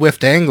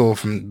swift angle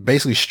from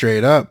basically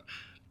straight up,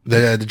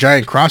 the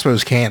giant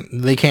crossbows can't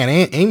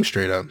aim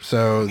straight up.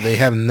 So they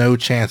have no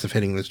chance of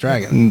hitting this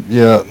dragon.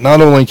 Yeah,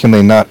 not only can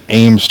they not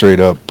aim straight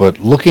up, but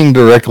looking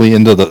directly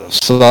into the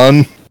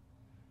sun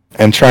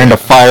and trying to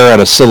fire at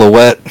a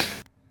silhouette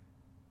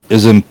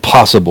is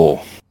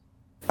impossible.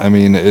 I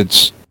mean,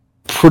 it's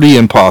pretty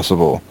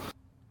impossible.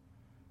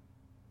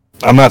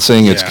 I'm not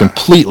saying it's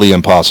completely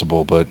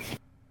impossible, but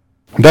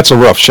that's a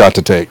rough shot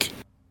to take.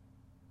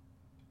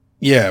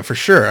 Yeah, for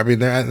sure. I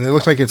mean, it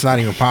looks like it's not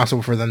even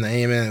possible for them to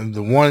aim it.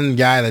 The one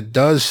guy that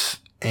does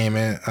aim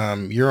it,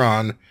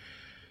 Euron,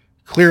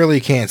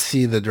 clearly can't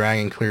see the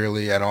dragon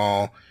clearly at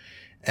all.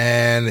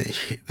 And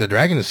the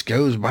dragon just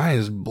goes by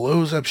and just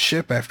blows up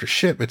ship after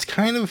ship. It's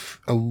kind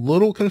of a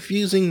little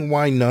confusing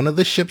why none of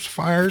the ships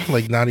fired,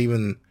 like not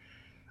even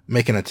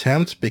make an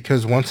attempt,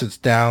 because once it's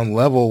down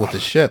level with the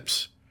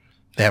ships,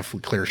 they have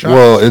clear shots.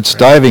 Well, it's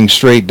diving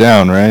straight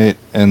down, right?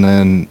 And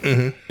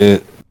then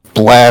it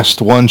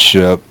blasts one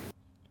ship,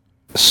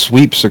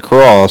 sweeps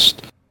across,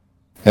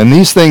 and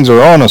these things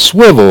are on a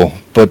swivel,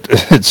 but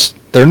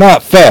they're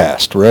not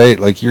fast, right?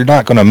 Like, you're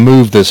not going to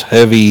move this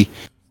heavy,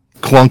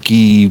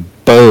 clunky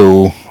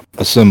bow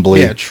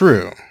assembly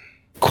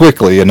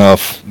quickly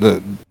enough.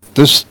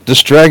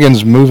 This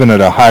dragon's moving at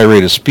a high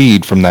rate of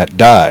speed from that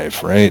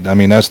dive, right? I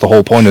mean, that's the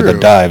whole point of the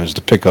dive, is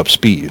to pick up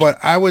speed. But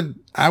I would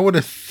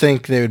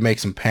think they would make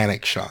some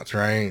panic shots,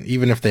 right?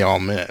 Even if they all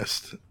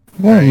missed.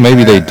 Well, right?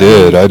 maybe they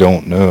did. I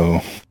don't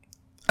know.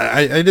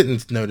 I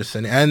didn't notice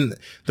any. And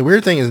the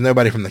weird thing is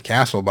nobody from the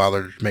castle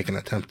bothered to make an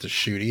attempt to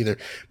shoot either.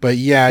 But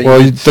yeah.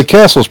 Well, the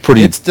castle's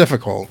it's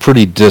difficult.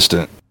 Pretty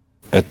distant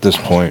at this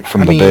point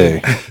from the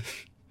bay.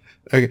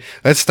 Okay,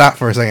 let's stop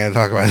for a second and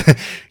talk about it.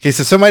 Okay,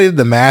 so somebody did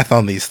the math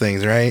on these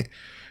things, right?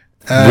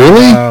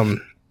 Really?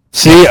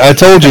 See, I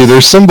told you,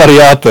 there's somebody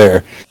out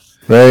there,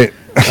 right?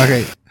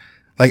 Okay.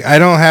 Like, I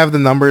don't have the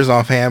numbers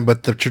offhand,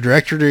 but the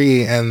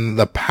trajectory and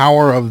the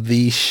power of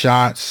these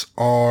shots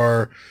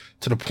are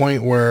to the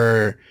point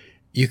where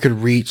you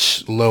could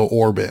reach low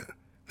orbit.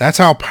 That's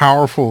how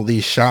powerful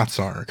these shots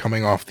are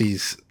coming off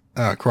these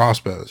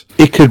crossbows.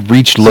 It could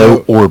reach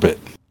low orbit.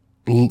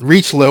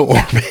 Reach low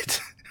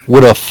orbit.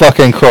 With a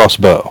fucking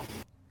crossbow.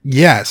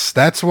 Yes,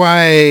 that's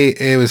why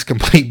it was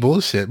complete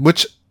bullshit.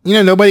 Which,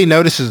 nobody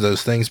notices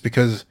those things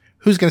because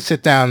who's going to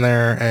sit down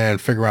there and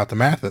figure out the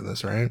math of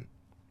this, right?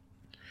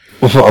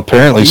 Well,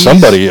 apparently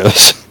somebody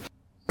is.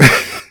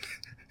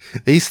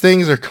 These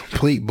things are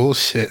complete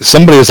bullshit.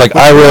 Somebody is like,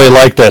 I really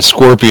like that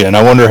Scorpion.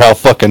 I wonder how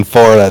fucking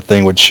far that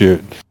thing would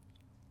shoot.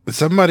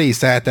 Somebody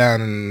sat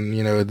down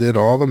and, did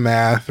all the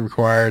math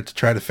required to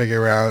try to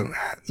figure out,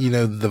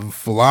 the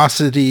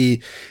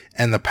velocity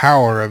and the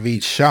power of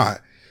each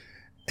shot.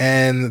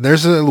 And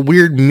there's a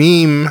weird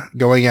meme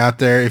going out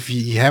there. If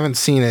you haven't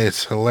seen it,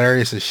 it's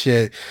hilarious as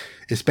shit.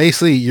 It's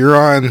basically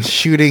Euron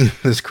shooting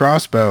this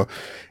crossbow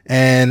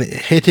and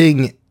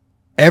hitting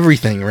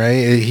everything,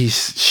 right?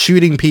 He's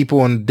shooting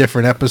people in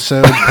different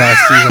episodes,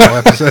 past seasonal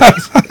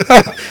episodes.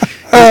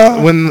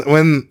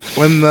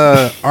 When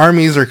the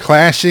armies are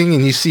clashing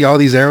and you see all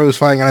these arrows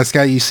flying out of the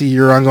sky, you see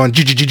Euron going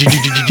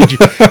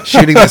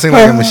shooting this thing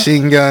like a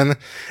machine gun,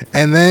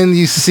 and then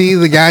you see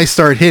the guy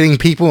start hitting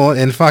people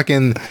in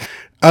fucking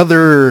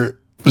other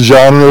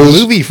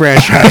genres, movie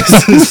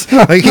franchises.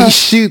 Like, he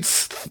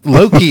shoots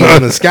Loki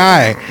in the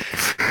sky,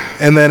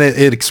 and then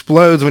it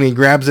explodes when he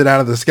grabs it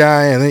out of the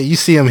sky, and then you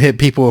see him hit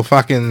people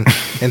fucking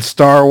in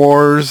Star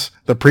Wars,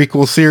 the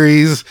prequel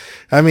series.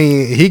 I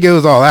mean, he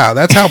goes all out.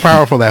 That's how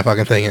powerful that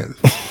fucking thing is.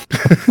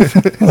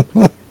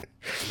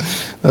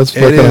 That's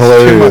fucking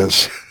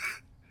hilarious.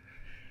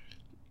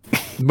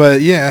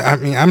 But yeah, I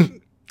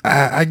mean,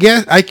 I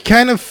guess I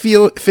kind of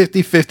feel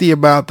 50-50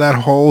 about that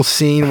whole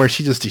scene where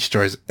she just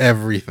destroys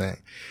everything.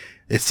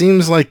 It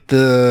seems like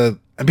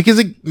because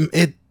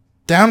it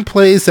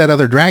downplays that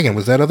other dragon.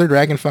 Was that other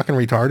dragon fucking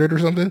retarded or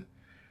something?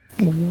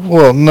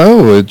 Well,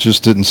 no, it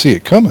just didn't see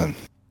it coming,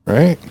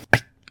 right?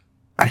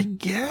 I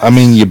guess. I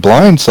mean, you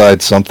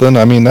blindside something.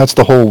 I mean, that's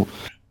the whole...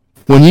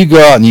 When you go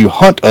out and you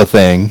hunt a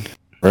thing,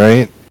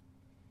 right?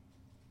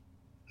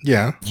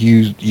 Yeah.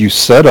 You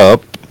set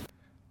up,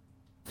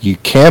 you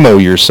camo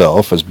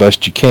yourself as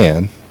best you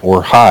can,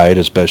 or hide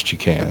as best you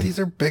can. But these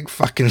are big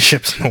fucking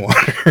ships in the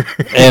water.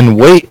 And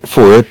wait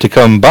for it to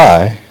come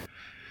by,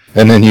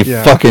 and then you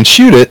fucking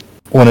shoot it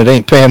when it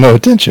ain't paying no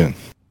attention.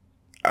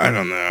 I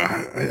don't know.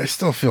 I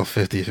still feel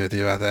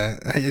 50-50 about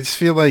that. I just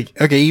feel like,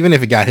 okay, even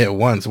if it got hit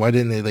once, why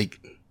didn't they,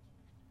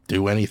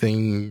 do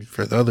anything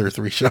for the other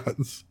 3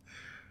 shots?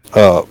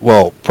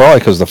 Well, probably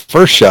because the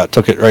first shot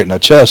took it right in the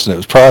chest, and it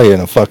was probably in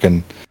a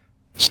fucking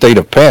state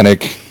of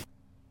panic.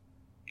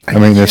 I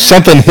mean, if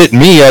something hit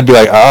me, I'd be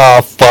like,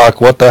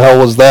 fuck, what the hell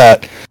was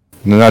that?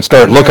 And then I'd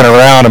start looking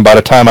around, and by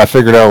the time I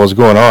figured out what was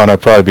going on,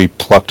 I'd probably be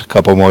plucked a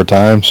couple more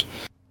times.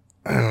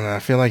 I don't know. I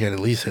feel like I'd at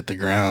least hit the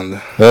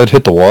ground. I'd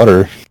hit the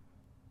water.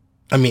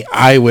 I mean,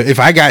 I would, if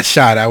I got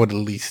shot, I would at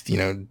least,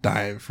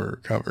 dive for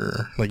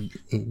cover. Like,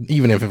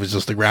 even if it was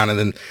just the ground, and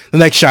then the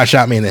next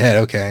shot me in the head.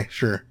 Okay,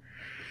 sure.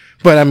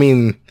 But I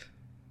mean,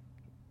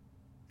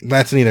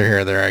 that's neither here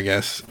nor there, I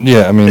guess.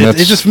 Yeah, I mean, it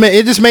just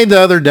made the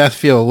other death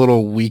feel a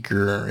little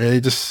weaker.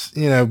 It just,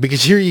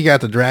 because here you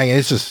got the dragon.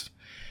 It's just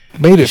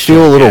made it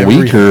feel a little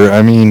weaker.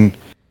 I mean,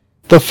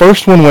 the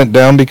first one went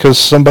down because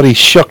somebody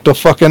shucked a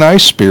fucking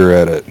ice spear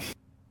at it.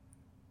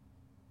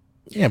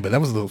 Yeah, but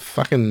that was the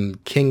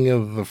fucking king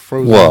of the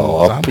frozen.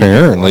 Well,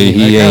 apparently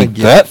he ain't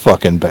that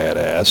fucking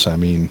badass. I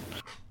mean,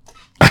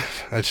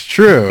 that's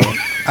true.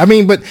 I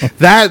mean, but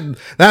that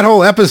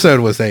whole episode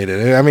was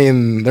hated. I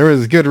mean, there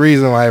was good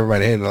reason why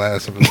everybody hated the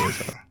last episode.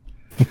 So.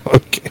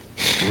 Okay,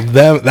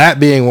 That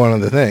being one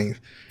of the things.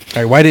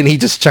 All right, why didn't he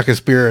just chuck a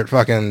spear at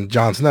fucking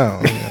Jon Snow?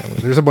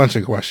 There's a bunch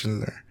of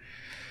questions there.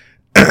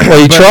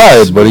 Well, he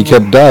tried, but he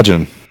kept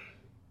dodging.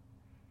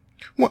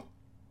 What?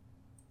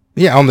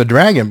 Yeah, on the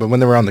dragon, but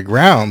when they were on the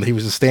ground, he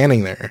was just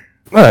standing there.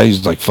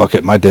 He's like, fuck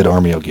it, my dead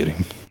army will get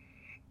him.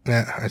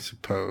 Yeah, I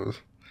suppose.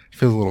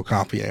 Feels a little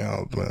copy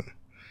out, but...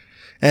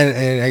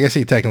 And I guess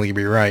he'd technically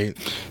be right.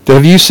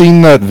 Have you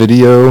seen that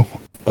video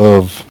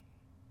of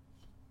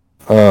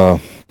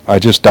I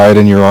Just Died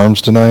in Your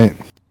Arms Tonight?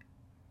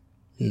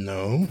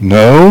 No.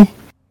 No?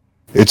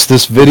 It's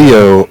this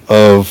video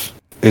of,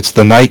 it's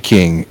the Night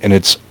King, and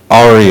it's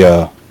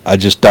Arya, I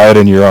Just Died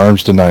in Your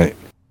Arms Tonight.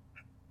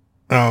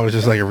 Oh, it's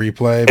just like a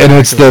replay? And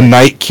it's the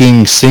Night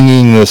King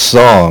singing this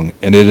song,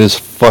 and it is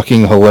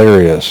fucking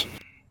hilarious.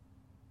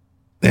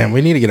 Damn,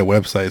 we need to get a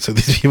website so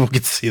these people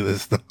can see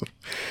this stuff.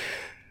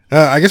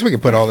 I guess we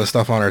could put all this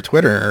stuff on our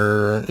Twitter.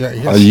 Or,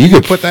 you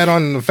could put that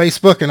on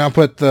Facebook, and I'll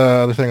put the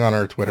other thing on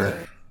our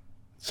Twitter.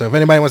 So if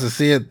anybody wants to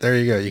see it, there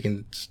you go. You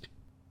can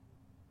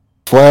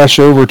flash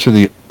over to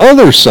the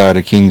other side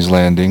of King's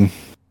Landing,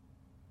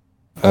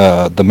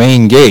 the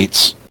main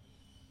gates,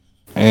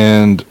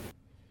 and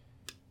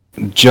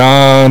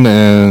Jon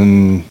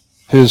and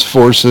his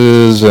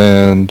forces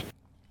and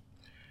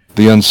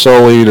the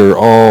Unsullied are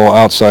all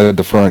outside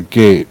the front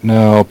gate.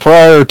 Now,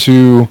 prior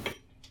to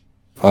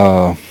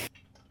the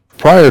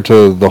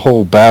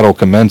whole battle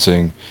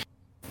commencing,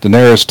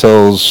 Daenerys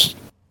tells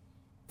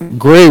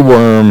Grey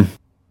Worm,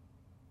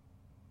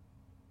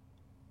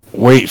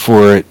 wait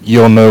for it,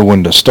 you'll know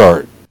when to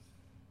start.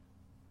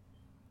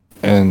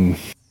 And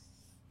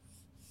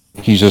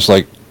he's just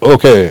like,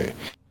 okay.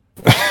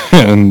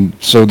 And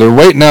so they're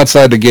waiting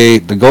outside the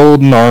gate. The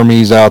Golden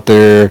Army's out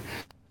there,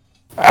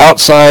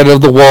 outside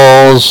of the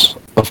walls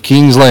of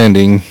King's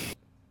Landing.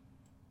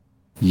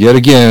 Yet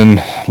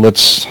again,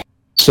 let's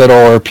set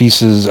all our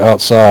pieces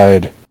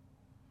outside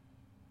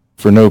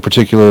for no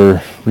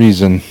particular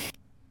reason.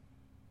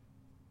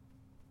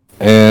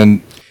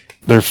 And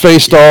they're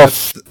faced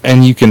off,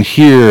 and you can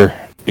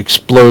hear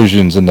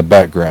explosions in the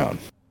background.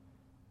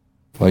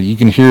 Like, you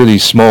can hear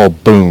these small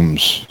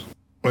booms.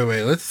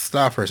 Wait, let's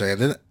stop for a second.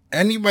 Did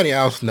anybody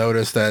else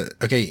notice that,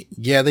 okay,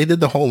 yeah, they did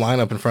the whole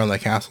lineup in front of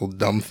the castle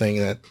dumb thing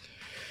that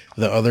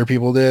the other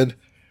people did,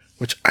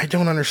 which I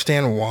don't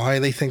understand why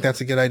they think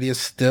that's a good idea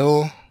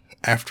still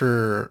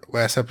after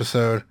last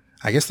episode.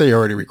 I guess they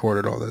already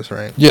recorded all this,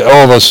 right? Yeah,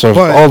 all this stuff,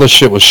 all this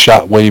shit was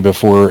shot way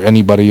before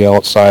anybody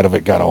outside of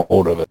it got a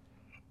hold of it.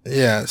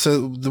 Yeah,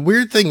 so the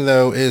weird thing,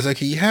 though, is,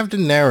 okay, you have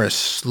Daenerys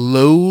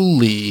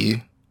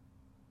slowly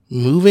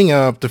moving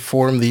up to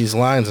form these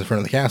lines in front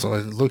of the castle.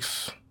 It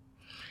looks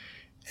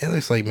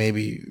like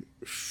maybe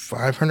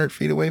 500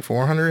 feet away,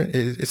 400.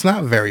 It's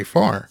not very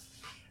far.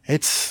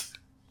 It's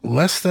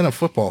less than a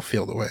football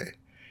field away.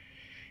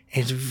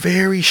 It's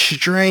very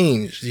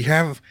strange. You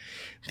have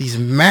these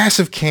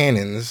massive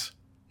cannons.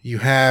 You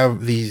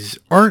have these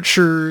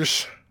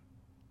archers.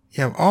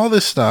 You have all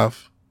this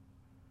stuff.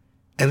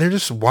 And they're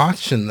just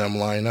watching them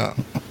line up.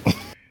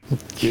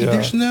 Yeah.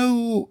 There's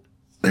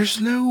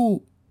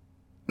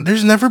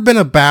never been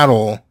a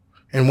battle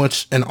in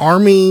which an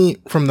army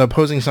from the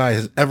opposing side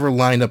has ever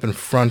lined up in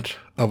front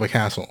of a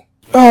castle.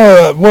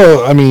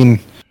 Well, I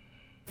mean,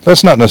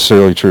 that's not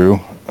necessarily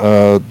true.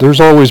 There's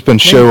always been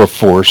show of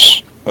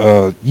force.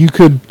 You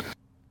could,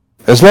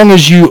 as long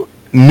as you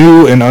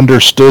knew and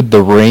understood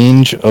the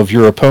range of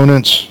your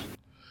opponents.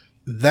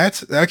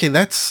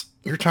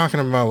 You're talking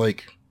about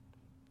like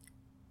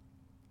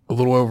a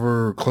little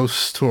over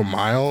close to a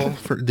mile,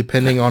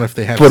 depending on if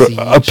they have siege.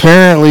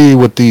 Apparently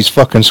with these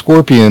fucking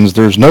scorpions,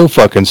 there's no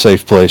fucking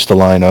safe place to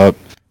line up.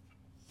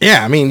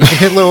 Yeah, I mean, you can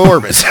hit low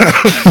orbits.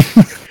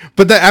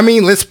 But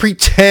let's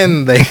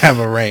pretend they have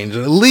a range,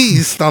 at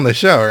least on the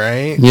show,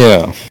 right?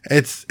 Yeah.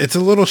 It's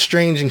a little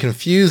strange and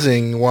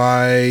confusing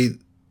why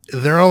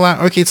they're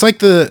allowed. Okay, it's like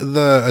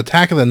the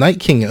Attack of the Night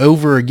King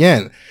over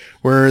again,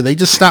 where they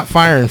just stop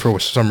firing for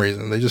some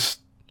reason. They just,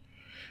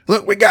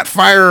 look, we got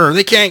fire.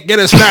 They can't get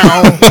us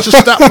now. Let's just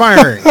stop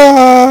firing.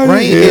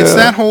 Right? Yeah. It's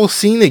that whole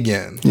scene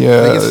again.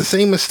 Yeah. Like, it's the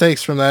same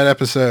mistakes from that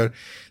episode.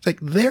 It's like,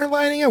 they're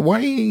lining up.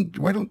 Why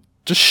don't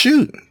just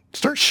shoot?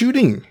 Start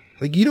shooting.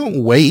 Like, you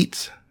don't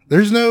wait.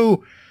 There's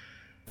no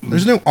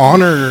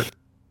honor.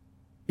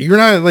 You're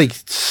not like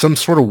some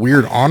sort of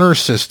weird honor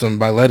system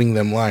by letting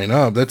them line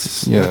up.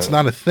 That's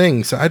not a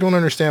thing. So I don't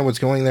understand what's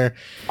going there.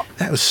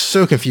 That was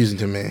so confusing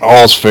to me.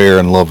 All's fair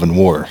in love and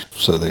war,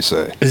 so they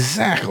say.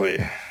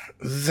 Exactly.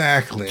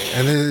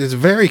 And it's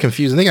very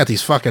confusing. They got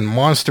these fucking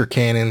monster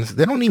cannons.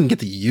 They don't even get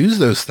to use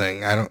those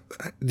things.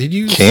 Did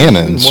you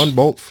cannons? One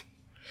bolt?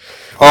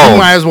 Oh, they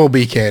might as well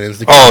be cannons.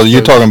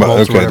 You're talking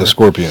about the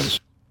scorpions.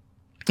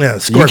 Yeah, the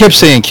scorpions. You kept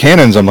saying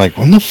cannons. I'm like,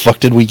 when the fuck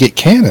did we get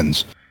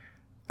cannons?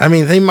 I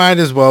mean, they might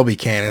as well be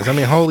cannons. I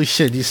mean, holy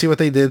shit! Do you see what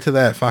they did to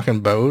that fucking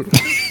boat?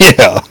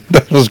 Yeah,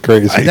 that was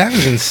crazy. That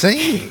was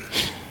insane.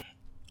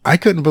 I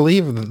couldn't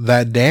believe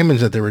that damage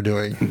that they were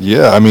doing.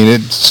 Yeah, I mean,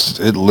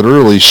 it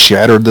literally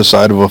shattered the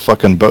side of a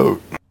fucking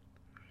boat.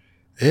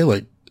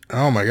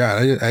 Oh my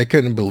god, I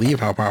couldn't believe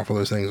how powerful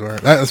those things were.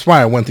 That's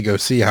why I went to go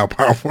see how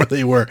powerful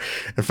they were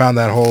and found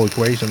that whole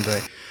equation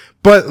thing.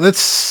 But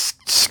let's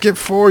skip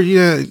forward.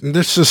 Yeah,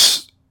 it's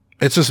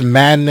just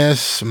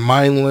madness,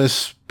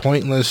 mindless,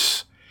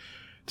 pointless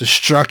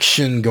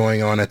destruction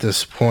going on at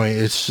this point.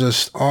 It's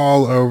just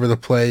all over the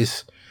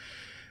place.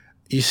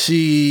 You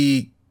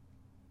see,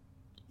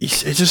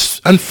 it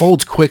just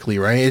unfolds quickly,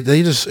 right?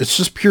 It's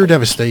just pure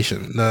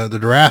devastation. The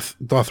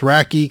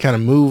Dothraki kind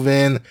of move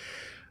in.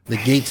 The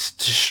gates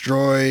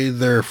destroy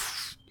their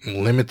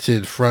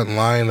limited front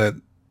line that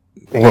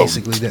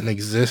basically didn't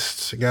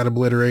exist. Got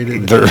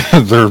obliterated.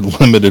 Their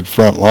limited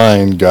front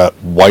line got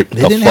wiped.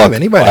 They didn't have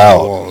anybody on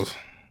the walls.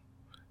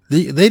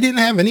 They didn't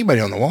have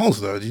anybody on the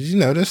walls though. Did you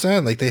notice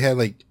that? Like they had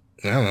I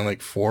don't know,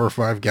 4 or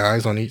 5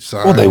 guys on each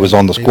side. Well, they was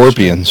on the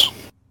scorpions.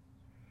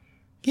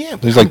 Yeah.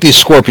 He's like, these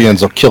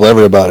scorpions will kill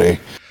everybody.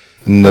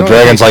 And the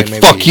dragon's like,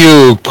 fuck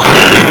you.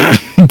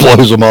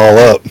 Blows them all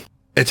up.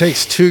 It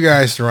takes 2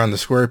 guys to run the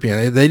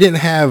scorpion. They didn't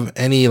have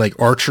any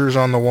archers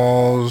on the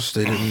walls.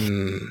 They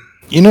didn't.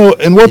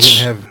 And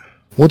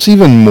what's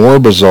even more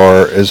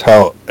bizarre is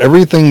how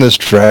everything this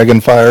dragon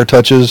fire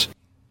touches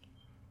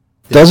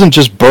doesn't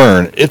just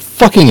burn. It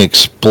fucking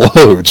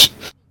explodes.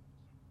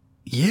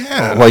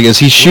 Yeah. Is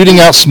he shooting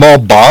out small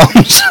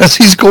bombs as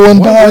he's going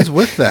by? What was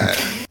with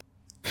that?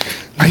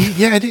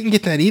 I didn't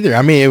get that either.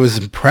 I mean, it was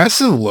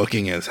impressive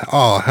looking as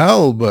all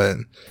hell, but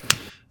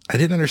I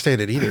didn't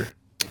understand it either.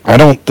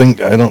 I'm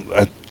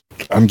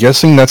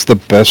guessing that's the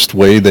best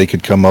way they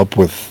could come up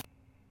with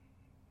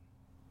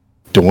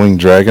doing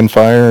dragon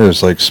fire is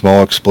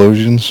small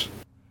explosions.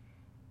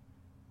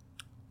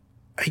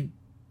 I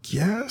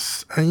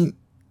guess. I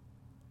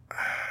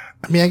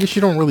guess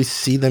you don't really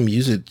see them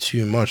use it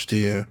too much, do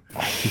you?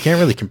 You can't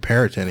really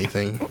compare it to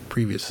anything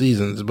previous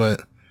seasons,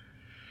 but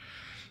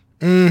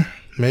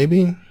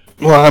maybe.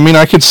 Well,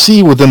 I could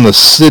see within the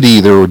city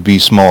there would be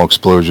small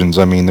explosions.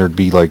 There'd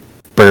be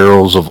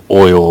barrels of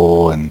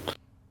oil and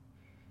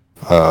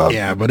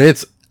yeah, but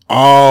it's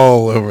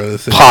all over the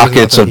city.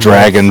 Pockets of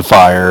dragon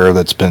fire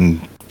that's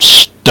been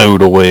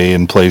stowed away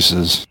in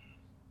places.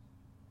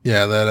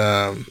 Yeah,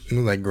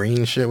 that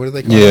green shit. What do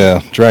they call it?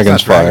 Yeah,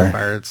 dragon's fire. Dragon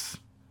fire.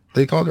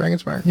 They call it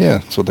dragon's fire? Yeah,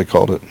 that's what they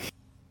called it. I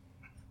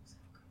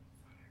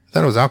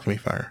thought it was alchemy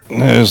fire.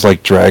 It was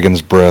like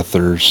dragon's breath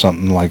or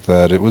something like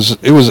that. It was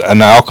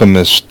an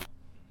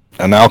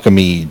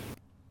alchemy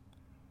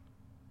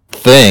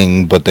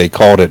thing, but they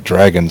called it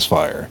dragon's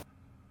fire.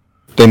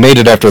 They made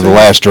it after the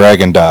last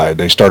dragon died.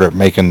 They started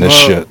making this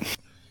shit.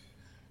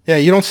 Yeah,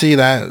 you don't see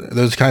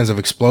those kinds of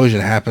explosion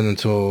happen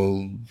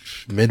until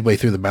midway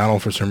through the battle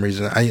for some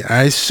reason.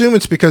 I assume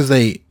it's because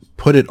they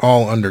put it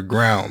all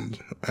underground.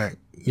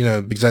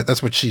 Because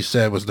that's what she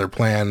said was their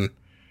plan.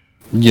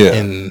 Yeah.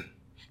 In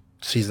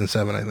season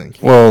 7, I think.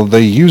 Well,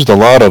 they used a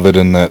lot of it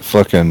in that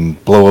fucking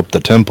blow up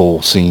the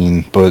temple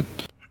scene, but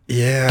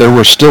yeah, there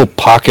were still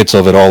pockets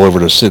of it all over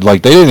the city. They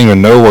didn't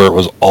even know where it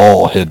was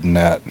all hidden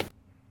at.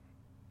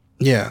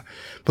 Yeah,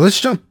 but let's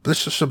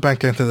just jump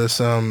back into this.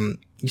 You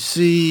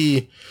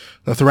see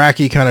the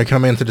Dothraki kind of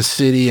come into the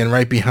city, and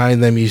right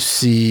behind them you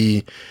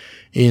see,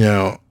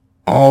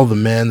 all the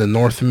men, the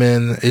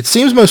Northmen. It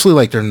seems mostly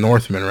like they're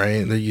Northmen,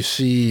 right? That you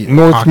see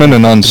Northmen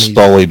and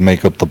Unsullied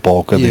make up the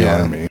bulk of the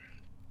army.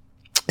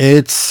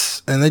 And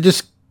they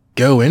just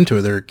go into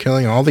it. They're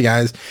killing all the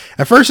guys.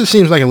 At first it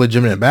seems like a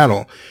legitimate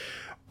battle,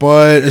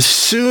 but as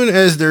soon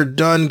as they're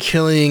done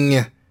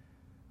killing,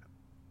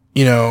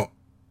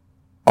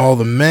 all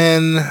the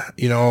men,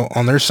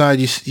 on their side,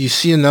 you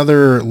see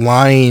another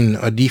line,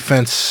 a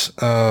defense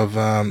of,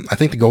 I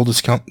think the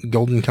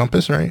Golden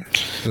Compass, right?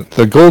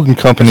 The Golden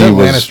Company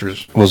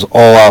was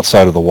all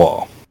outside of the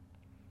wall.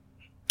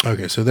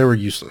 Okay, so they were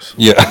useless.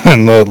 Yeah,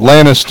 and the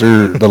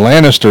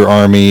Lannister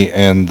army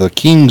and the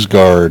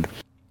Kingsguard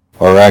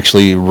are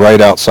actually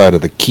right outside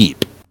of the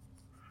keep.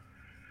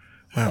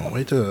 Wow,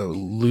 way to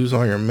lose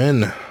all your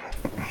men.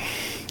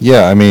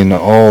 Yeah,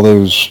 all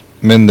those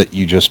men that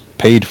you just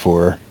paid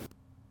for.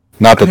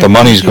 Not that the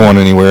money's going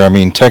anywhere.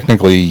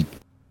 Technically,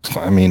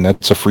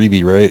 that's a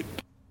freebie, right?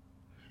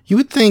 You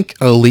would think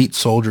elite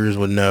soldiers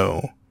would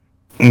know.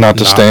 Not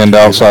to stand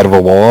outside of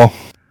a wall?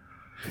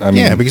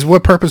 Yeah, because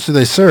what purpose do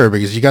they serve?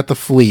 Because you got the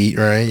fleet,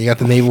 right? You got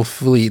the naval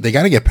fleet. They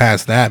got to get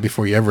past that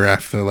before you ever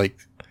have to,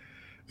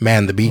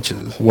 man the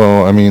beaches.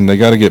 Well, they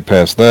got to get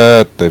past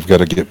that. They've got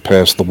to get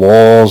past the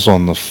walls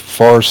on the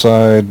far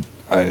side.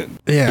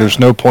 There's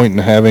no point in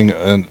having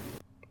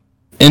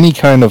any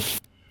kind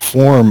of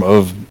form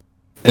of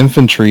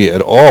infantry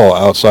at all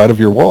outside of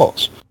your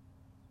walls.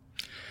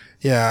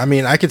 Yeah,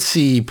 I could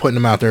see putting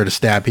them out there to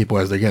stab people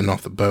as they're getting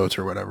off the boats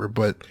or whatever,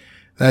 but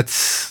that's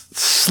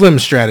slim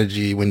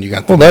strategy when you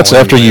got the that's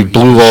after you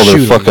blew all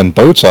their fucking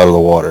boats out of the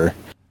water.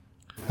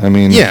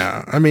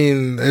 Yeah,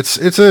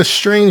 it's a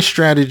strange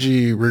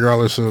strategy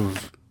regardless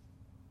of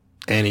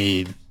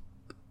any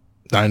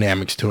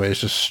dynamics to it.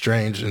 It's just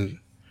strange, and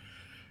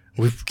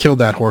we've killed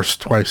that horse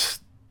twice.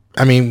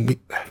 We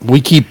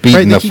keep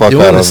beating the fuck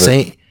out of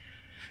it.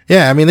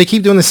 Yeah, they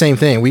keep doing the same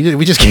thing.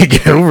 We just can't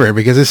get over it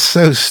because it's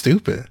so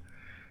stupid.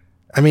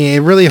 I mean, it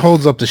really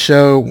holds up the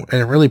show,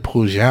 and it really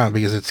pulls you out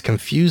because it's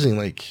confusing.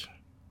 Like,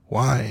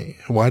 why?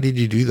 Why did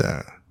you do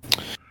that?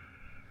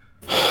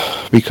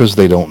 Because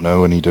they don't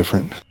know any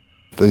different.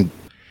 They,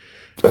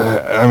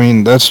 I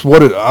mean, that's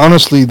what it.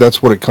 Honestly,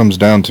 that's what it comes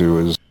down to.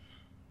 Is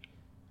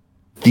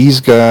these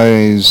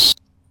guys,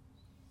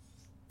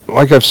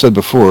 like I've said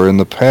before, in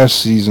the past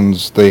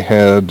seasons, they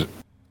had,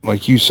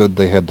 like you said,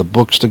 they had the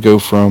books to go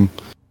from.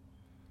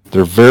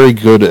 They're very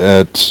good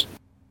at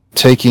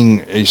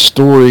taking a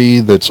story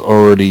that's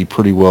already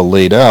pretty well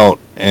laid out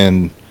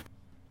and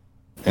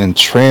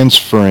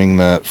transferring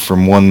that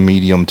from one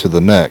medium to the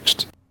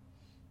next.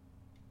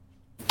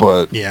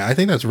 But yeah, I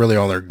think that's really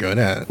all they're good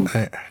at.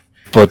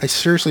 But I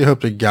seriously hope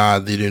to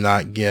God they do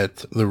not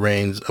get the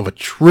reins of a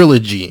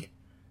trilogy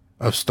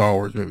of Star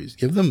Wars movies.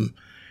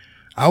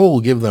 I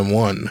will give them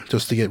one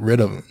just to get rid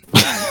of them.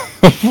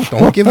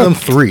 Don't give them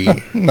 3.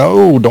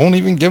 No, don't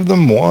even give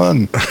them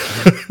 1.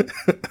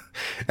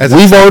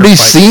 We've already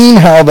seen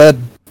how that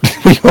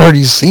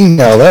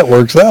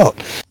works out.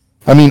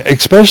 I mean,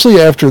 especially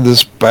after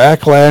this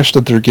backlash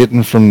that they're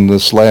getting from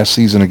this last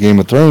season of Game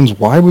of Thrones,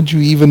 why would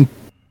you even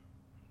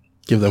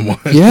give them 1?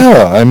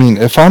 Yeah, I mean,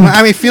 if I'm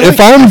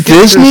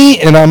Disney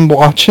and I'm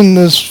watching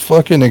this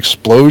fucking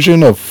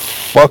explosion of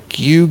fuck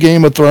you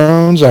Game of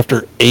Thrones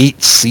after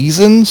 8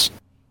 seasons,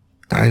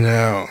 I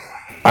know.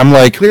 I'm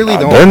like, Clearly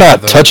they're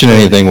not touching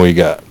anything we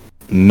got.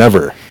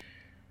 Never.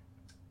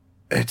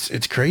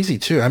 It's crazy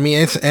too. I mean,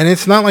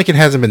 it's not like it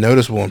hasn't been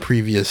noticeable in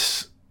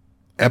previous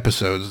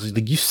episodes.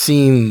 Like, you've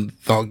seen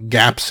the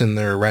gaps in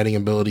their writing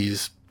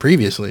abilities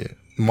previously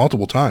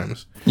multiple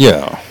times.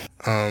 Yeah.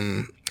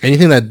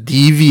 Anything that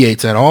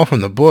deviates at all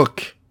from the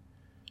book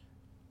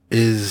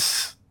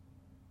is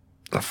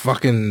a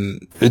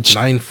fucking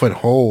 9-foot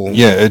hole.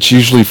 Yeah, it's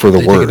usually for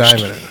the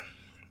worst.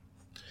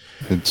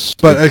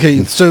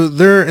 Okay, so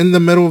they're in the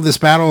middle of this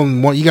battle,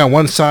 and you got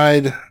one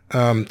side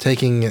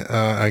taking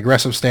an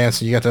aggressive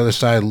stance, and you got the other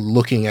side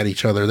looking at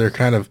each other. They're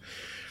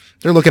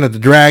looking at the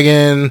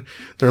dragon,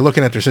 they're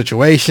looking at their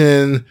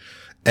situation,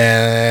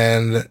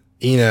 and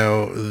they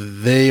know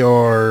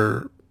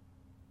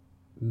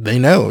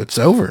it's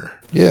over.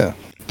 Yeah,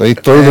 they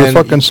throw their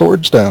fucking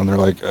swords down. They're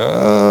like,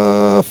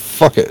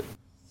 fuck it.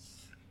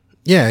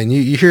 Yeah, and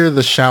you hear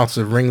the shouts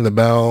of ring the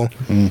bell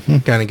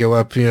kind of go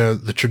up,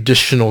 the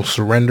traditional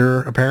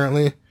surrender,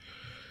 apparently.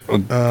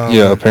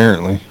 Yeah,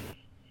 apparently.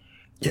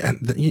 Yeah,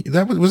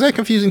 was that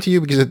confusing to you?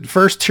 Because at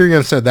first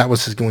Tyrion said that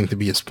was going to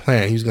be his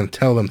plan. He was going to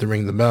tell them to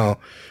ring the bell.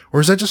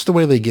 Or is that just the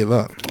way they give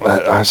up?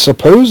 I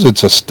suppose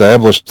it's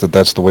established that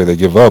that's the way they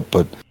give up,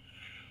 but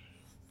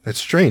that's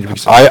strange.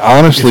 Because I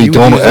honestly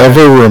don't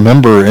ever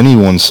remember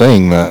anyone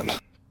saying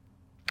that.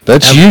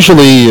 That's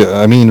usually,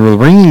 I mean, the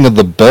ringing of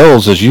the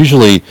bells is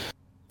usually,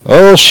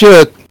 oh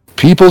shit,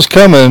 people's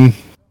coming,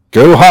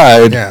 go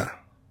hide. Yeah.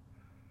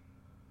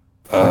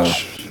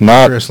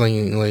 Not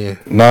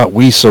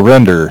we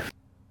surrender.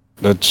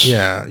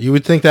 Yeah, you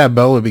would think that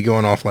bell would be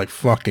going off like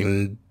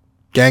fucking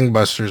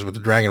gangbusters with the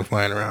dragon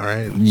flying around,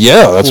 right?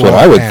 Yeah, that's what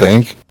I would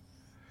think.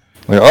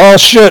 Like, oh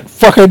shit,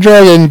 fucking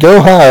dragon,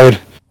 go hide.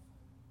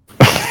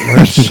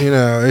 Which,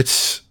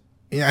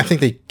 I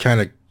think they kind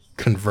of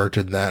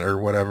converted that or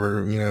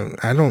whatever.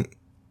 I don't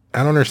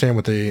understand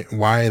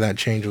why that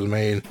change was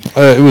made.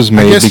 It was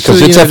made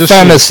because it's a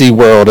fantasy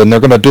world, and they're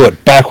going to do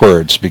it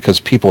backwards because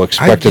people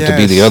expect it to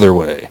be the other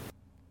way.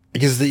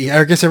 Because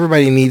I guess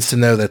everybody needs to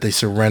know that they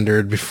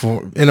surrendered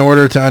before, in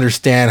order to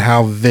understand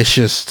how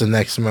vicious the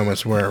next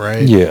moments were,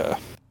 right? Yeah.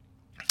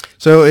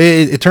 So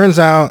it turns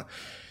out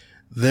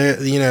the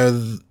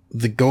not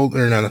the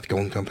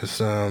Golden Compass.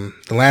 The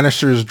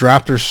Lannisters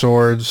dropped their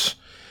swords,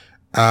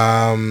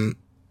 and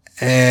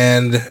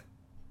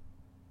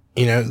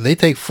they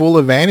take full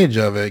advantage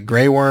of it.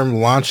 Grey Worm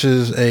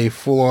launches a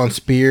full-on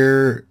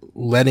spear,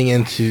 letting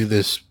into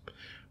this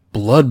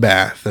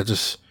bloodbath that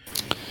just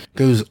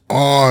goes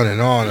on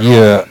and on and on.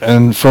 Yeah,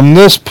 and from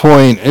this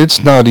point,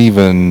 it's not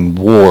even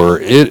war.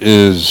 It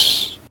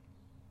is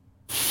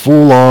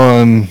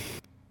full-on...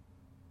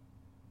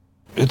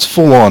 It's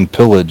full-on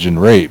pillage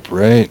and rape,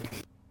 right?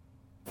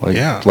 Like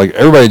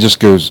everybody just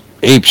goes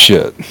ape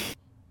shit.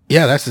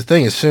 Yeah, that's the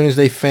thing. As soon as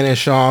they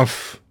finish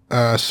off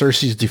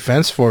Cersei's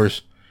defense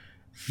force,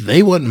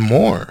 they want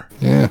more.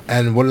 Yeah.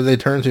 And what do they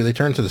turn to? They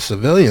turn to the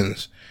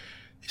civilians.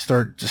 They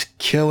start just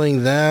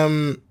killing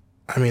them.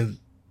 I mean,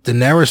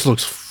 Daenerys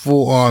looks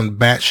full-on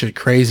batshit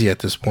crazy at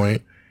this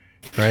point,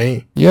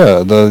 right?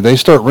 Yeah, they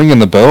start ringing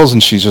the bells,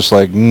 and she's just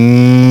like,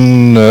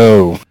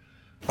 no,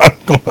 I'm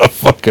gonna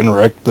fucking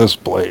wreck this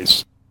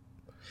place.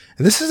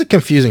 And this is the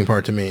confusing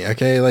part to me,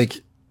 okay?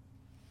 Like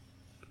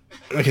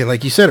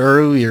you said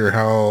earlier,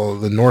 how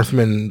the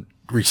Northmen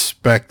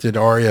respected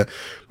Arya,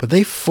 but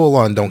they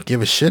full-on don't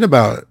give a shit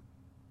about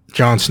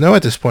Jon Snow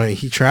at this point.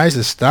 He tries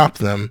to stop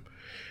them.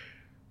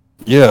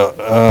 Yeah.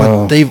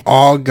 But they've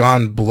all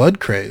gone blood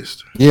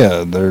crazed.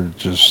 Yeah, they're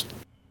just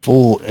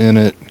full in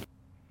it.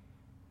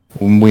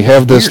 When we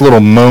have this little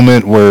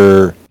moment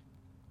where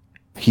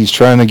he's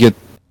trying to get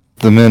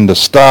the men to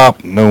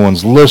stop, no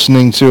one's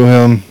listening to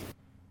him.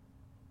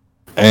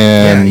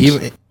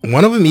 And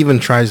one of them even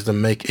tries to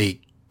make a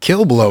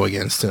kill blow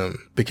against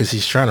him because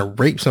he's trying to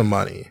rape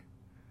somebody.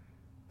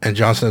 And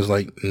Jon Snow's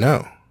like,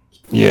 no.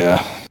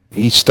 Yeah.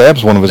 He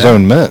stabs one of his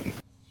own men.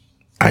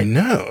 I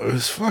know. It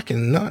was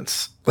fucking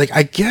nuts. Like,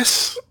 I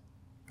guess,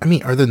 I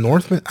mean, are the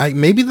Northmen,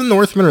 maybe the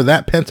Northmen are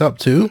that pent up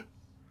too?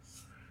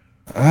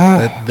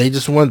 That they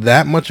just want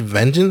that much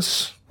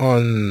vengeance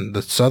on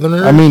the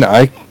Southerners? I mean,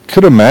 I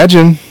could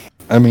imagine.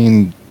 I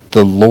mean,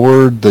 the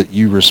Lord that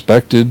you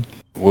respected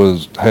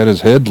had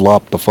his head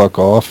lopped the fuck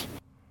off.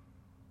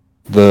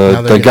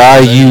 The guy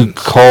you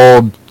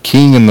called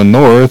king in the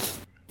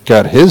North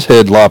got his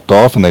head lopped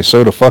off, and they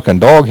sewed a fucking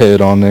dog head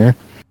on there.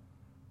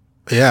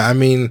 Yeah, I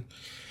mean,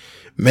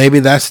 maybe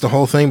that's the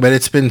whole thing, but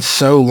it's been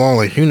so long.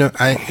 Like, who knows?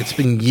 It's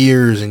been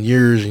years and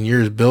years and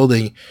years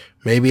building.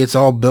 Maybe it's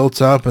all built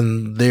up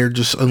and they're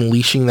just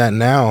unleashing that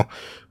now.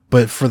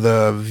 But for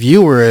the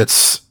viewer,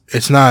 it's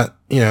not,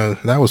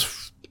 that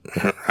was,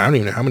 I don't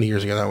even know how many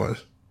years ago that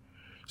was.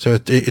 So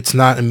it's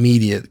not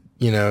immediate.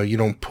 You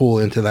don't pull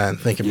into that and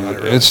think about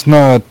it. Right? It's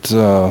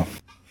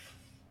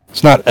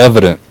not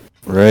evident,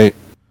 right?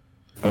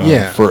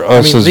 For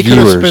us as they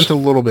viewers. Could have spent a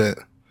little bit.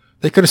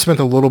 They could have spent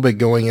a little bit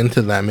going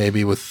into that,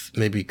 maybe with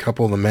maybe a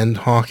couple of the men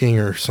talking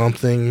or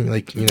something,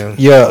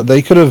 Yeah,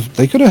 they could have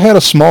had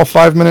a small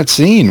 5-minute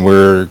scene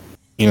where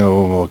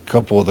a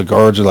couple of the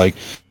guards are like,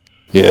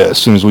 "Yeah, as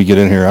soon as we get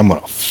in here, I'm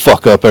gonna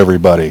fuck up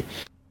everybody."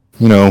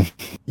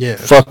 Yeah.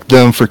 Fuck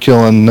them for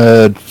killing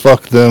Ned.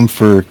 Fuck them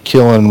for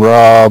killing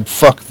Robb.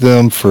 Fuck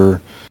them for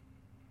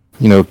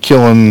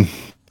killing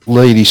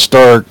Lady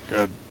Stark.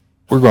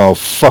 We're gonna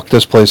fuck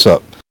this place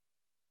up.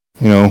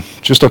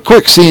 Just a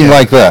quick scene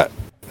like that.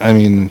 I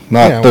mean,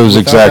 not those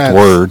exact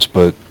words,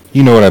 but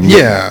you know what I mean.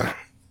 Yeah.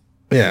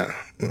 Yeah.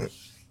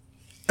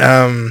 I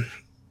don't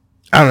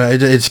know.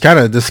 It's kind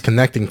of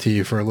disconnecting to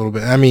you for a little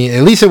bit. I mean,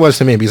 at least it was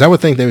to me, because I would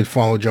think they would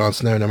follow Jon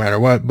Snow no matter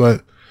what.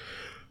 But,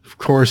 of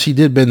course, he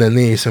did bend the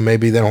knee, so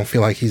maybe they don't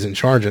feel like he's in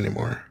charge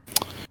anymore.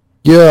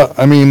 Yeah,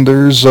 I mean,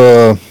 there's...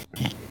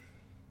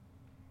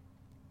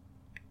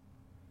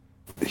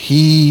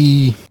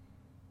 He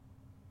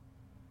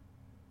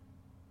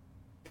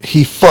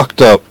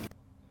fucked up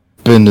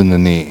bending the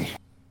knee.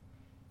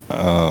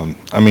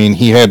 I mean,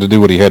 he had to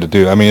do what he had to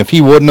do. I mean, if he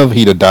wouldn't have,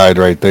 he'd have died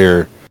right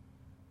there.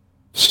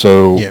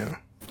 So, yeah.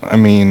 I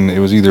mean, it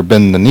was either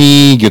bend the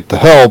knee, get the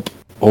help,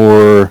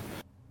 or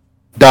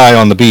die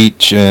on the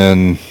beach,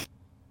 and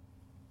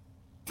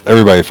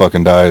everybody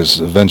fucking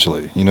dies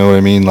eventually. You know what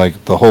I mean?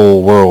 Like, the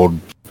whole world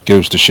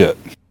goes to shit.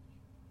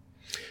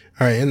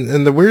 All right,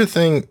 and the weird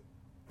thing,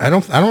 I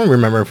don't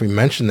remember if we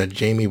mentioned that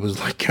Jaime was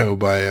let go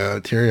by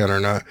Tyrion or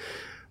not.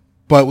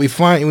 But we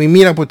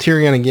meet up with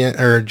Tyrion again,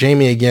 or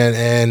Jaime again,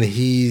 and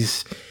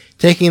he's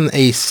taking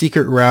a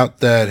secret route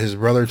that his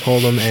brother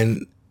told him,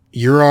 and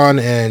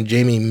Euron and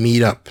Jaime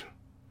meet up.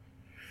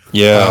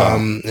 Yeah,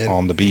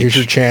 on the beach. Here's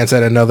your chance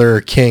at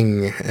another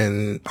king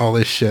and all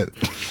this shit.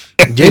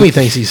 Jaime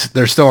thinks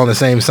they're still on the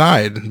same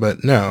side,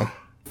 but no.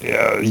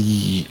 Yeah,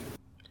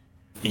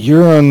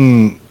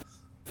 Euron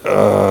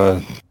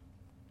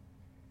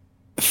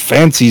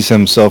fancies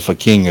himself a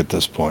king at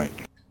this point.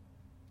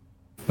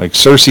 Like,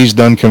 Cersei's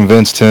done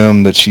convinced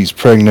him that she's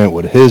pregnant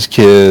with his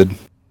kid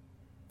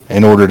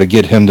in order to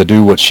get him to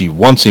do what she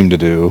wants him to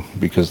do,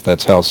 because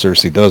that's how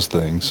Cersei does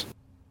things.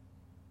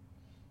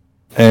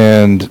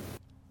 And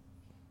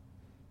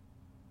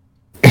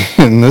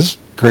this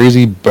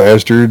crazy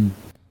bastard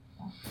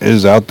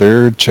is out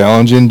there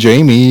challenging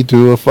Jaime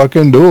to a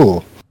fucking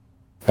duel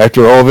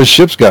after all of his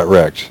ships got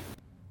wrecked.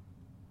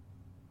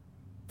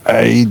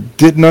 I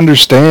didn't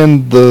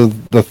understand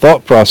the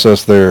thought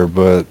process there,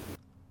 but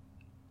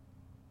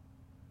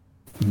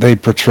they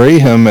portray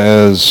him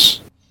as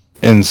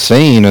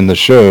insane in the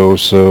show,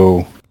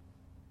 so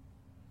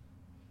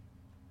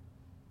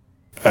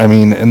I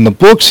mean, in the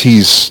books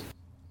he's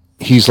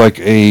like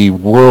a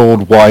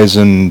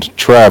world-wizened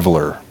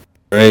traveler,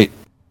 right?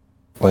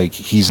 Like,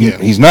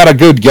 he's not a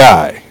good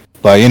guy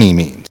by any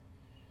means,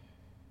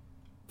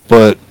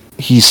 but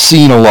he's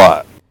seen a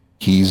lot.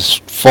 He's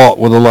fought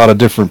with a lot of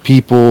different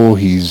people.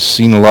 He's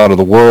seen a lot of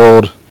the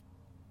world,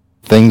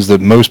 things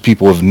that most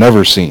people have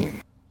never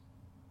seen.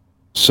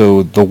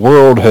 So the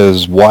world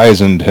has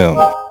wizened him.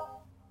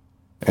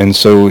 And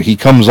so he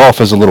comes off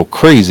as a little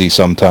crazy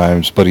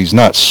sometimes, but he's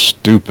not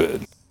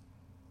stupid.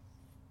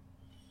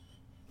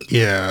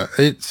 Yeah,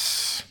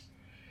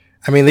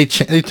 I mean, they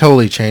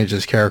totally changed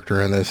his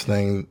character in this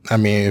thing. I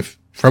mean,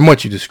 from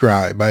what you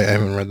describe, I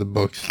haven't read the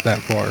books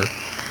that far.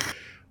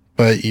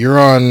 But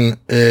Euron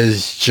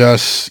is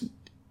just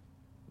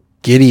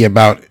giddy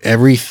about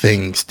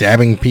everything,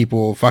 stabbing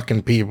people,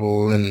 fucking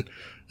people, and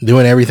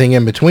doing everything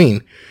in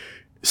between.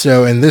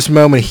 So in this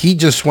moment, he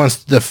just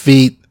wants to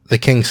defeat the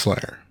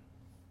Kingslayer.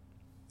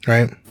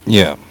 Right?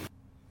 Yeah.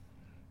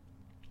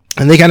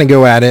 And they kind of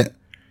go at it.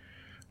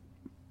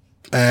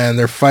 And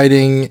they're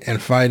fighting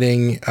and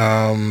fighting.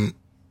 And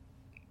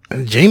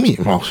Jaime,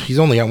 well, he's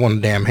only got one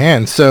damn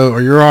hand. So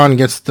Euron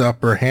gets the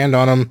upper hand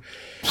on him.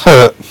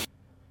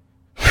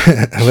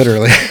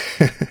 Literally.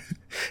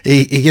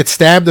 he gets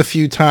stabbed a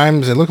few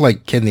times. It looked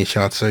like kidney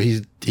shots, so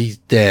he's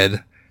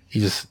dead.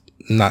 He's just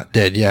not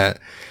dead yet.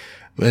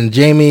 And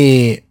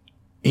Jamie,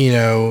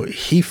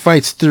 he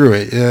fights through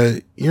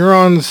it.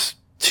 Euron's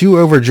too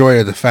overjoyed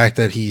at the fact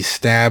that he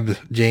stabbed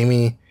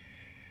Jamie.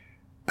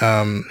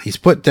 He's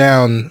put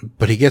down,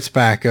 but he gets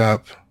back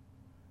up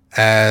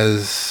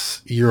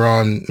as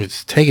Euron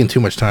is taking too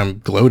much time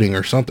gloating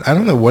or something. I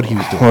don't know what he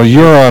was doing.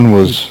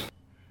 Well,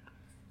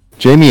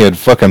 Jamie had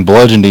fucking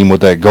bludgeoned him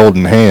with that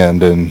golden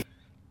hand, and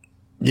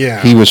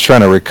he was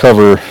trying to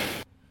recover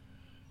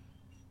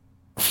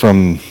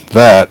from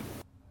that,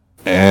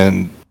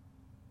 and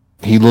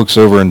he looks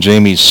over and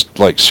Jamie's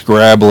like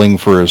scrabbling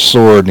for his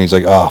sword, and he's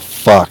like, oh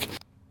fuck.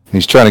 And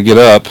he's trying to get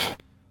up,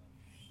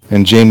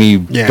 and Jamie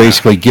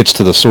basically gets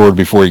to the sword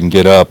before he can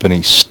get up, and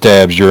he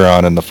stabs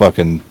Euron in the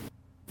fucking,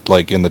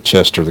 like, in the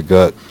chest or the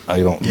gut. I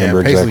don't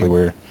remember exactly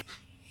where.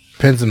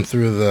 Pins him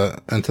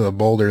into the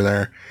boulder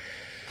there.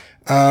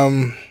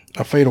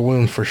 A fatal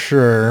wound for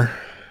sure.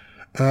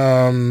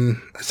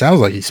 It sounds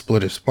like he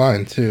split his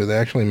spine too. They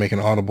actually make an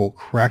audible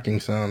cracking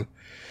sound.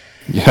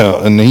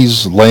 Yeah, and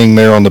he's laying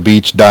there on the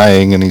beach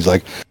dying, and he's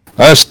like,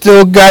 I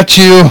still got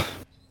you.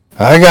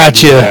 I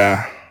got you.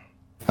 Yeah.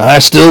 I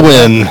still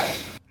win.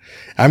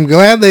 I'm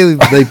glad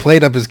they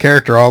played up his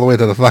character all the way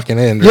to the fucking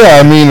end. Right? Yeah,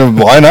 I mean,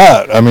 why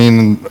not? I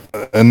mean,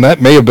 and that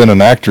may have been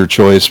an actor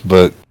choice,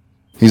 but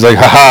he's like,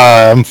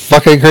 haha, I'm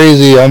fucking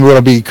crazy. I'm going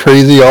to be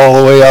crazy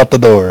all the way out the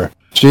door.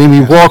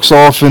 Jamie walks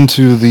off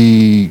into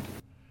the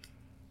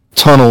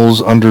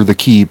tunnels under the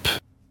keep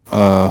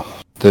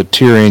that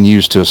Tyrion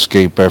used to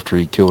escape after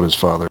he killed his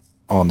father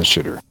on the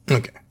shitter.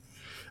 Okay.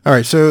 All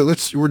right, so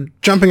we're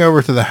jumping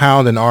over to the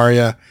Hound and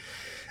Arya,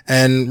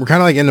 and we're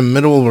kind of like in the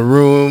middle of a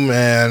room,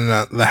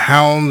 and the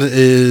Hound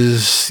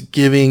is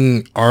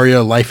giving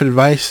Arya life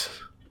advice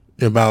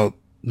about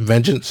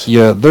vengeance.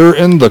 Yeah, they're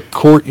in the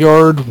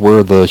courtyard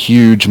where the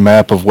huge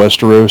map of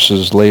Westeros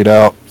is laid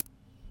out,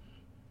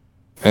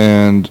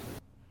 and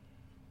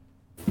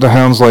the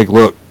Hound's like,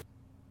 look,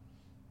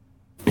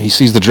 he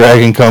sees the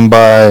dragon come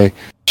by,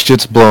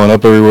 shit's blowing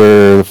up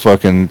everywhere, the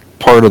fucking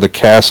part of the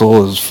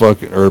castle is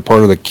or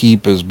part of the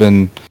keep has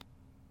been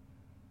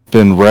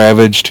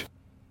ravaged,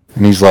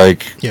 and he's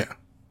like,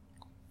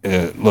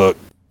 look,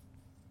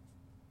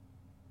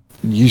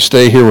 you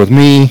stay here with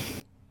me,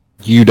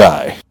 you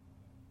die.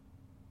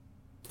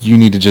 You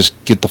need to just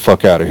get the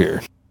fuck out of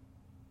here.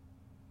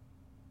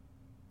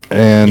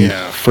 And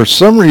for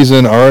some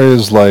reason,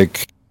 Arya's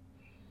like,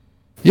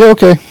 yeah,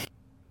 okay.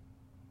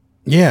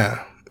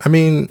 Yeah, I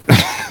mean,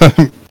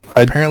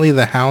 apparently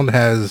the Hound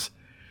has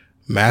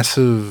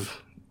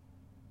massive,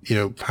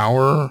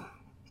 power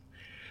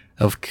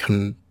of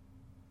conversion.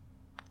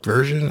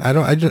 I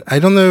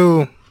don't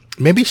know.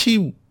 Maybe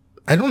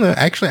I don't know.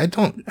 Actually, I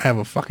don't have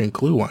a fucking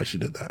clue why she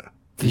did that.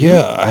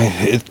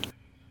 Yeah,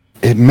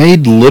 it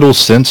made little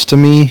sense to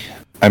me.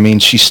 I mean,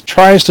 she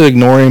tries to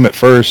ignore him at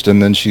first,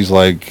 and then she's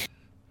like,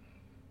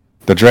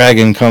 the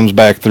dragon comes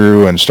back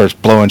through and starts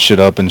blowing shit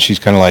up, and she's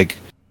kind of like,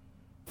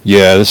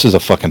 yeah, this is a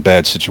fucking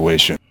bad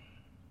situation.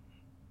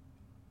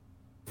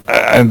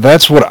 And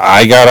that's what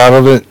I got out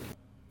of it.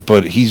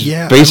 But he's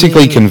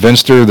basically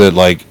convinced her that,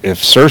 like,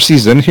 if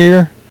Cersei's in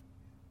here,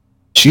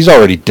 she's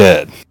already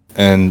dead.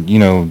 And,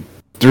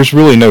 there's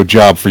really no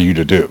job for you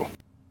to do.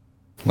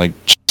 Like,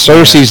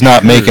 Cersei's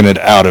not making it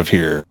out of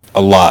here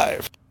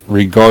alive,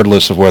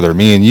 regardless of whether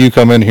me and you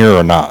come in here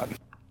or not.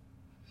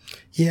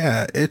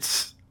 Yeah,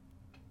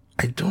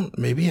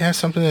 maybe it has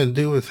something to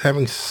do with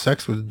having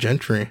sex with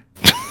Gentry.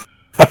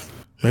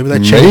 Maybe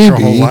that changed her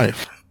whole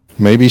life.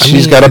 Maybe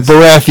she's got a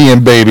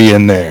Baratheon baby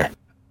in there.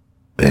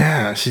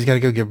 Yeah, she's got to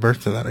go give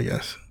birth to that, I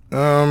guess.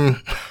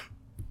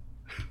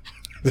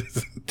 This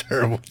is a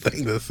terrible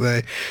thing to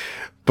say,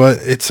 but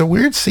it's a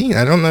weird scene.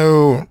 I don't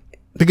know,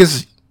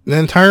 because the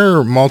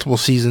entire multiple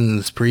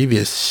seasons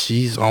previous,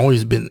 she's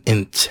always been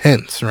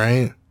intense,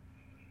 right?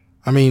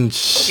 I mean,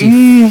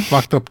 she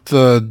fucked up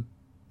the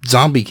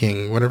Zombie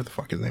King, whatever the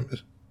fuck his name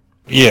is.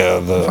 Yeah,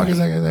 the fuck is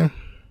that guy's name?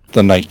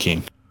 The Night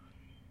King.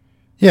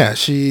 Yeah,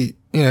 she's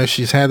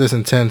had this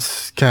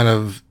intense kind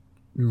of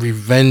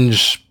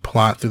revenge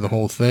plot through the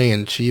whole thing,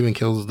 and she even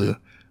kills the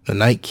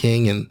Night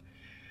King and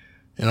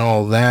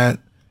all that.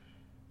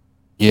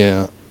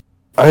 Yeah.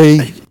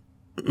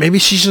 Maybe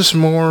she's just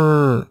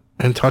more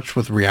in touch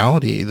with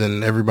reality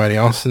than everybody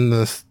else in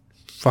this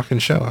fucking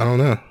show. I don't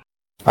know.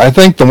 I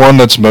think the one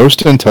that's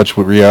most in touch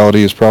with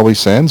reality is probably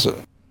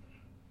Sansa.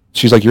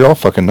 She's like, you're all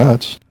fucking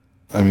nuts.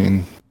 I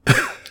mean,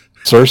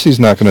 Cersei's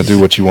not going to do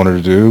what you want her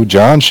to do.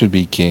 Jon should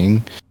be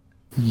king.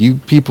 You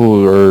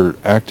people are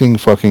acting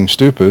fucking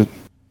stupid.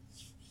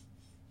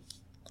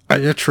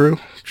 Yeah, true.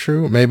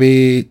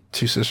 Maybe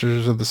two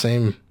sisters of the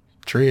same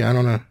tree. I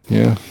don't know.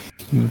 Yeah.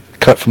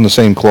 Cut from the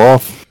same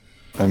cloth.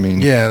 I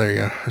mean... Yeah, there you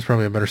go. That's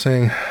probably a better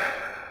saying.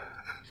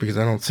 Because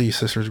I don't see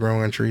sisters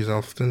growing on trees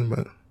often,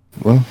 but...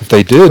 Well, if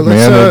they did,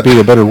 man, it'd be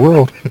a better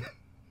world.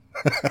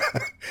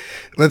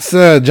 Let's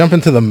jump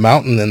into the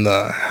Mountain and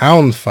the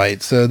Hound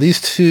fight. So these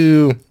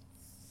two...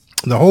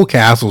 The whole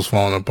castle's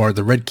falling apart.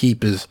 The Red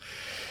Keep is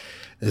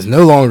is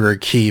no longer a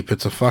keep.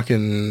 It's a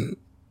fucking,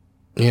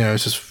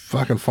 it's just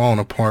fucking falling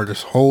apart.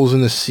 There's holes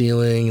in the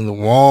ceiling. The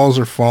walls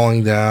are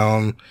falling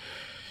down.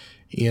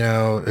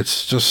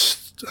 It's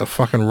just a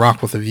fucking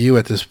rock with a view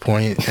at this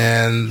point.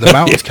 And the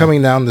mountain's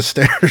coming down the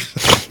stairs.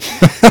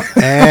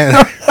 And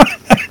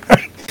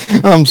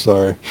I'm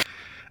sorry.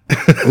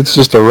 It's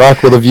just a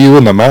rock with a view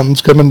and the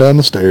mountain's coming down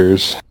the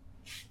stairs.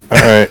 All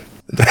right.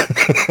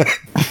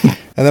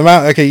 And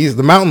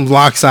the mountain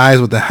locks eyes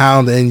with the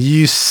Hound, and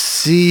you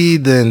see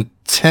the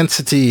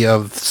intensity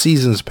of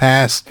seasons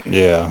past.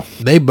 Yeah.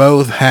 They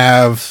both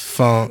have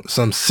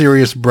some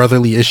serious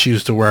brotherly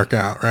issues to work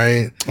out,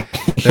 right?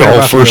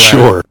 Oh, for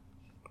sure.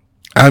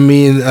 I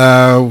mean,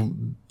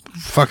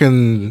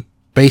 fucking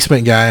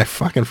basement guy, I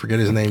fucking forget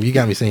his name. You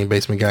got me saying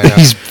basement guy now.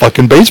 He's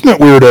fucking basement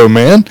weirdo,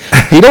 man.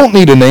 He don't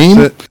need a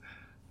name.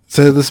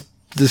 So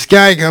this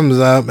guy comes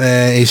up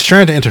and he's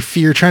trying to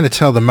interfere, trying to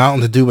tell the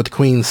mountain to do what the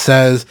queen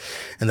says,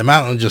 and the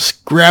mountain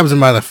just grabs him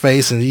by the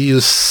face, and you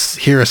just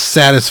hear a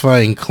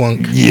satisfying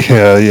clunk.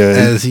 Yeah.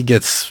 As he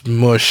gets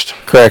mushed.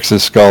 Cracks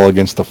his skull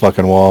against the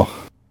fucking wall.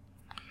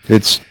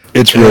 It's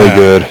really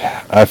good.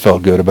 I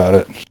felt good about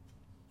it.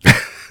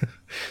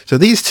 So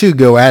these two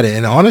go at it,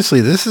 and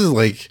honestly, this is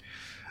like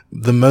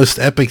the most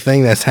epic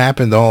thing that's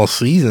happened all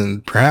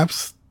season,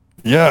 perhaps.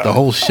 Yeah, the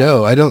whole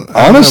show.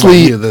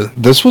 Honestly,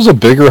 this was a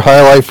bigger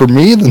highlight for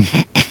me than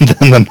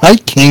the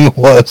Night King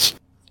was,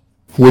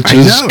 which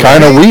is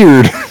kind of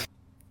weird.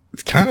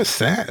 It's kind of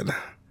sad.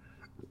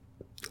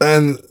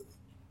 And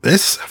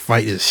this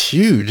fight is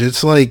huge.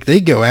 It's like they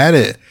go at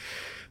it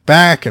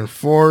back and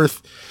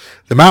forth.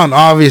 The mountain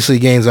obviously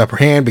gains upper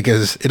hand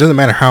because it doesn't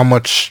matter how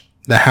much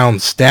the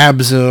Hound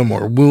stabs him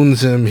or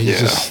wounds him. He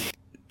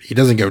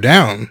doesn't go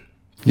down.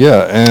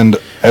 Yeah, and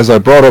as I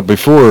brought up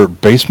before,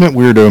 Basement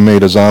Weirdo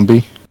made a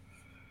zombie.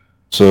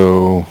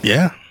 So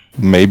yeah,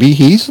 maybe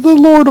he's the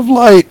Lord of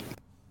Light.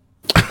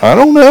 I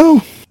don't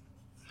know.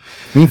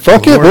 I mean,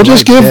 fuck it. We'll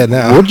just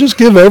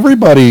give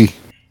everybody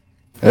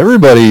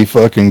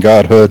fucking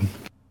godhood.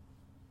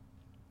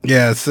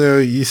 Yeah, so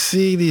you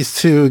see these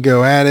two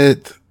go at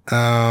it.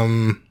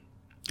 And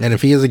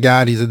if he is a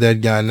god, he's a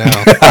dead god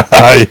now.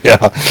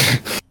 Yeah.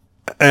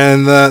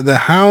 And the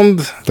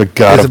Hound, the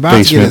god is of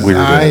about to get Basement his Weirdos.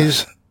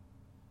 eyes.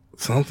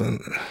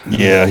 Something.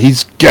 Yeah,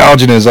 he's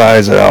gouging his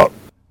eyes out.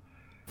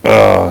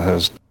 I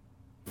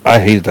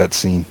hated that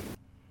scene.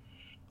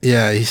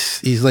 Yeah,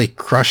 he's like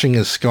crushing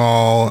his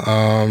skull.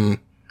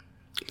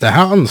 The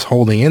Hound's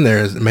holding in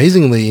there.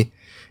 Amazingly,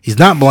 he's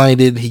not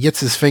blinded. He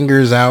gets his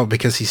fingers out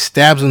because he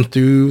stabs him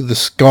through the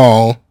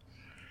skull.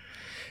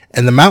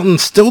 And the mountain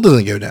still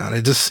doesn't go down.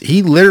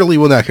 He literally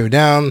will not go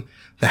down.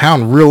 The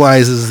Hound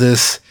realizes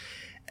this,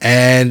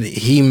 and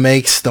he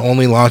makes the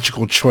only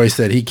logical choice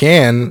that he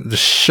can to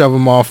shove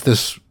him off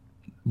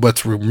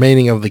what's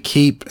remaining of the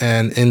keep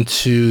and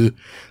into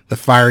the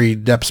fiery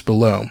depths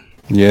below.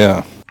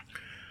 Yeah.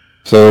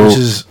 So which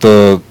is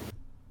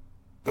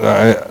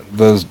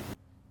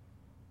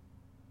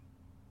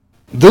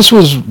this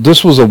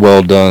was a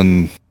well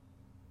done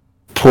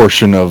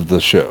portion of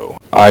the show,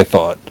 I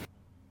thought.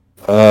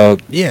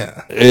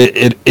 Yeah.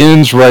 It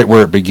ends right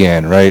where it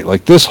began, right?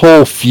 Like this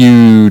whole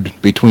feud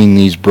between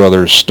these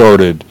brothers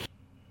started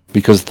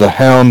because the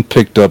Hound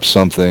picked up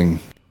something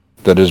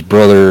that his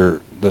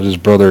brother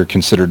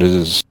considered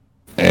his,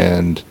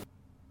 and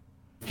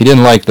he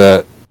didn't like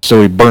that,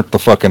 so he burnt the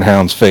fucking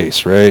Hound's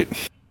face, right?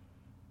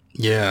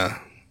 Yeah.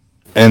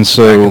 And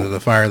so back into the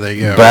fire they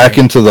go.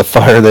 Into the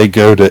fire they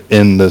go to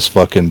end this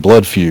fucking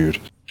blood feud.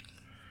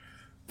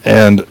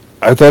 And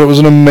I thought it was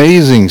an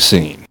amazing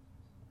scene.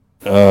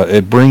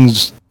 It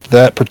brings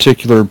that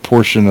particular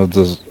portion of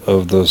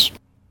the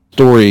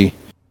story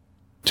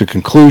to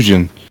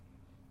conclusion.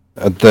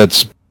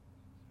 That's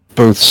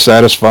both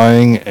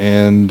satisfying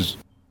and,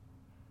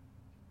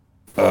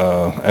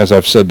 as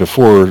I've said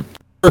before,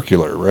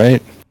 circular,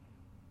 right?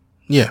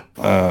 Yeah.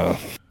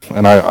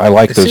 And I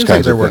like those kinds of things. It seems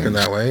like they're working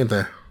that way, ain't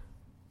they?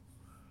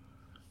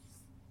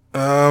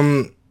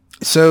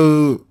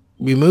 So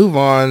we move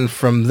on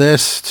from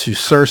this to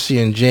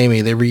Cersei and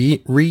Jaime. They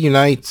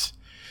reunite,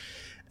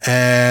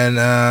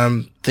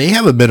 and they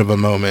have a bit of a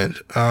moment.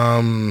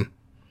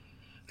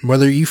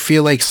 Whether you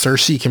feel like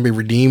Cersei can be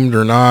redeemed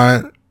or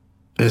not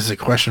is a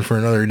question for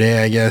another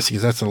day, I guess,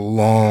 because that's a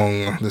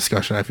long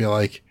discussion, I feel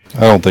like.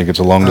 I don't think it's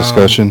a long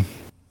discussion.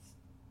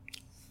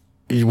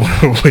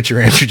 Would your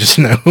answer just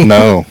no?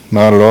 No,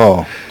 not at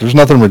all. There's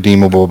nothing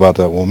redeemable about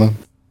that woman.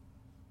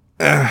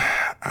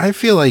 I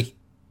feel like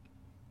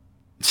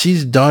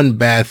she's done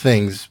bad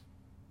things,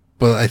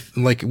 but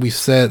like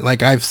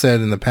I've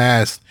said in the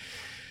past,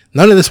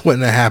 none of this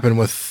wouldn't have happened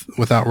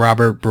without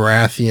Robert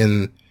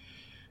Baratheon,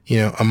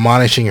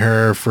 admonishing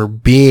her for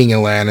being a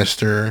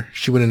Lannister.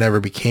 She would have never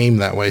became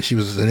that way. She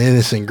was an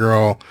innocent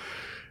girl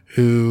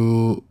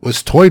who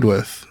was toyed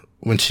with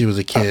when she was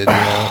a kid.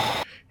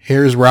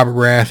 Here's Robert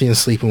Baratheon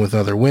sleeping with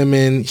other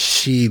women.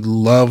 She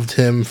loved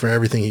him for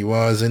everything he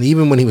was, and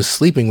even when he was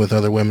sleeping with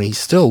other women, she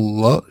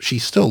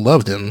still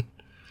loved him.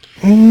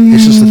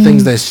 It's just the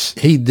things that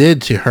he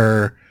did to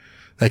her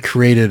that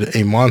created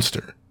a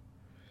monster.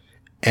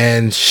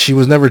 And she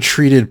was never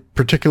treated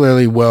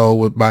particularly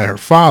well by her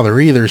father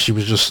either. She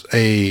was just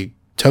a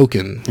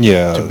token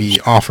to be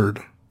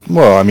offered.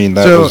 Well, I mean,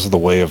 that was the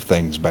way of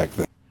things back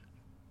then.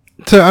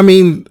 So, I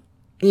mean,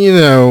 you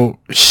know,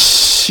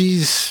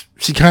 she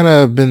kind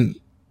of been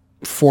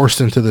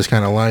forced into this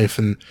kind of life,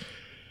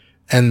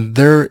 and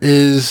there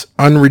is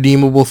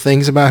unredeemable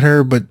things about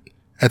her, but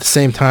at the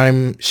same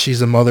time,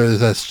 she's a mother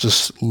that's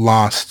just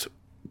lost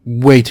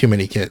way too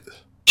many kids.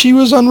 She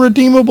was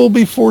unredeemable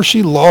before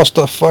she lost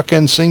a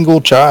fucking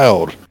single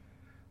child.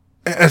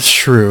 That's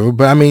true,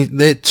 but I mean,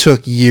 it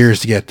took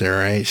years to get there,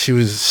 right?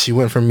 She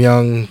went from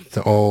young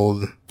to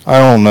old. I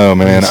don't know,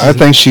 man. I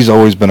think she's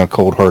always been a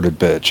cold-hearted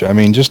bitch. I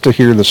mean, just to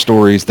hear the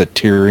stories that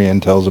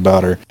Tyrion tells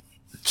about her.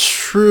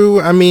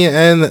 True. I mean,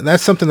 and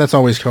that's something that's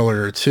always colored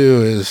her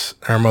too, is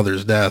her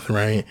mother's death,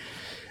 right?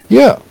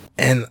 Yeah.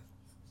 And,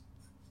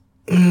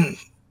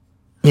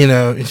 you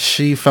know,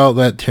 she felt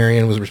that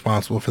Tyrion was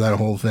responsible for that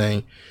whole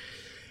thing.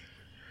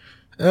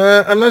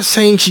 I'm not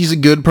saying she's a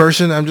good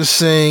person. I'm just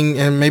saying,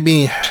 and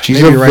maybe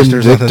you're right,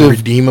 there's nothing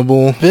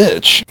redeemable.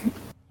 Bitch.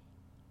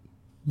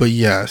 But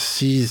yeah,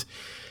 she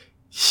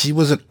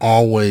wasn't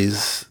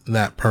always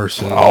that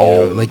person.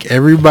 Oh, you know? Like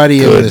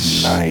everybody in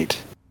this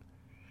night.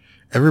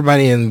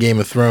 Everybody in Game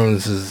of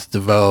Thrones has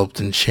developed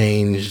and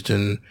changed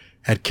and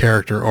had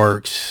character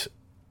arcs,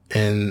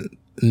 and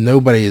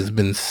nobody has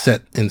been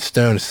set in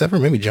stone except for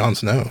maybe Jon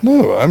Snow.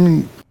 No, I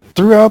mean,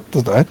 throughout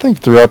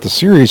the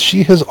series,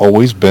 she has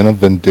always been a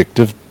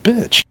vindictive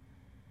bitch.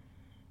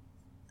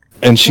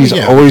 And she's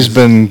always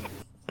been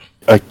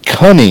a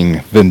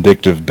cunning,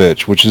 vindictive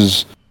bitch, which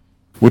is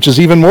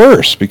even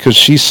worse, because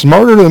she's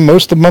smarter than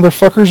most of the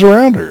motherfuckers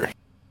around her.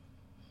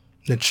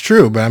 It's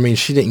true, but I mean,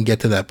 she didn't get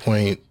to that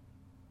point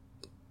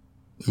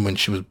when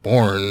she was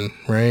born,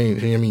 right?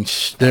 I mean,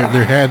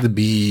 there had to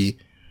be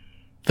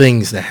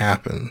things that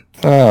happen.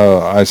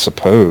 I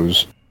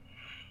suppose.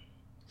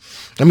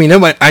 I mean,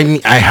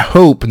 I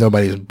hope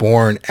nobody's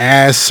born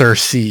as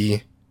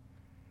Cersei.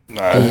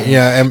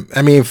 Yeah,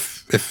 I mean,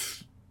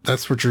 if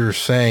that's what you're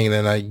saying,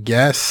 then I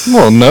guess.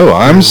 Well, no,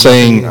 I'm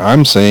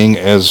saying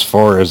as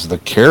far as the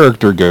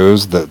character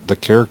goes, that the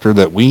character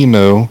that we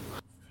know,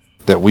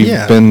 that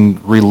we've been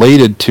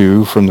related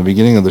to from the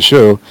beginning of the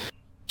show,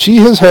 she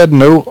has had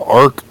no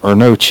arc or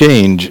no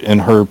change in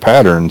her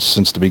patterns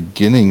since the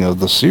beginning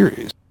of the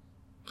series.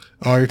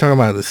 Oh, you're talking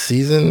about the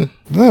season?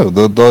 No,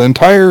 the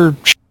entire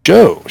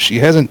show. She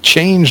hasn't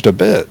changed a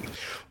bit.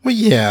 Well,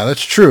 yeah,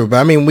 that's true. But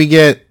I mean,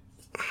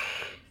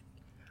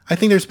 I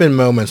think there's been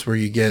moments where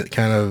you get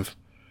kind of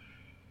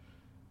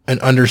an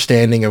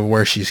understanding of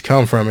where she's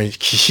come from. And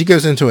she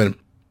goes into a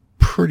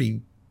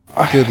pretty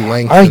good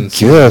length. I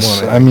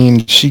guess. I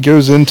mean, she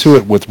goes into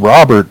it with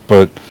Robert,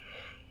 but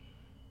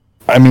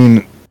I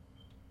mean,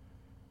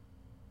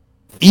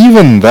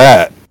 even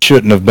that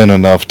shouldn't have been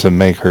enough to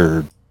make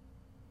her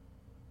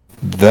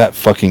that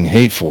fucking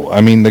hateful.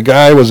 I mean, the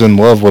guy was in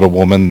love with a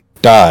woman,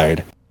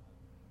 died,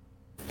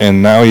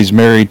 and now he's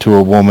married to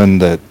a woman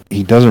that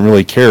he doesn't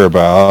really care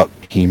about.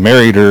 He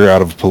married her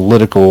out of for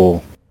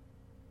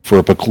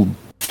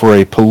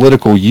a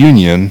political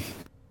union.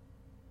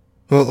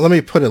 Well, let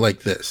me put it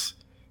like this.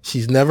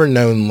 She's never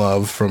known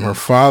love from her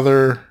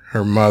father,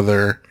 her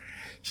mother.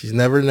 She's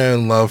never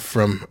known love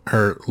from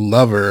her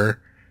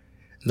lover.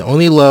 The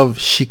only love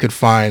she could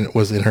find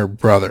was in her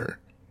brother.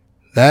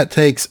 That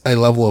takes a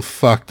level of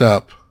fucked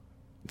up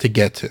to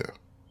get to,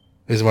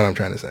 is what I'm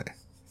trying to say.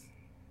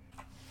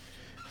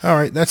 All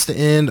right, that's the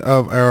end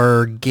of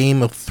our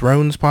Game of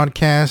Thrones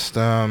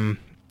podcast.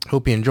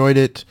 Hope you enjoyed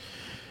it.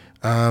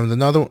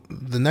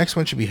 The next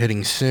one should be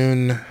hitting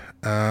soon.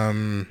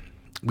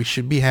 We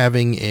should be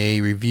having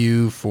a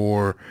review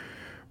for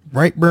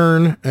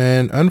Brightburn,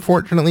 and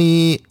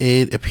unfortunately,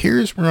 it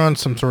appears we're on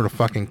some sort of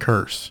fucking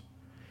curse.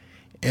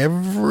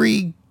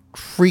 Every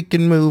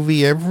freaking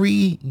movie,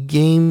 every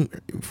game,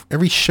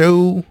 every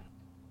show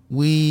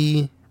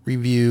we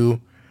review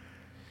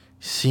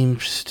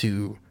seems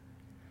to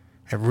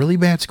have really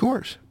bad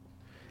scores.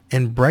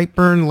 And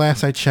Brightburn,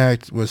 last I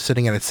checked, was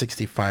sitting at a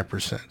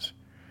 65%.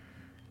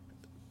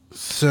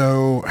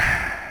 So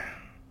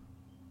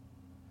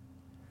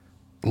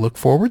look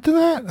forward to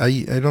that.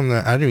 I don't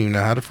know. I don't even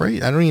know how to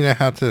phrase. I don't even know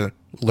how to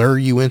lure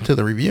you into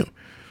the review.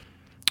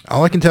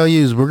 All I can tell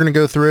you is we're going to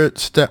go through it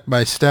step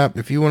by step.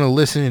 If you want to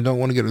listen and don't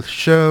want to go to the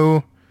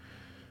show,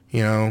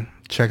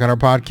 check out our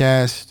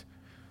podcast.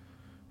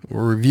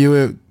 We'll review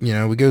it.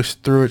 We go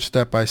through it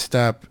step by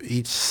step,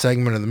 each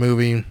segment of the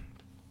movie.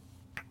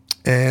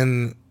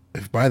 And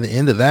if by the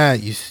end of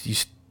that you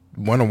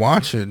want to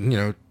watch it,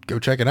 go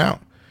check it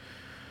out.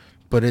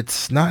 But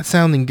it's not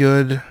sounding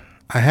good.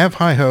 I have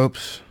high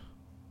hopes.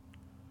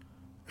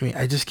 I mean,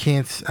 I just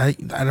can't. I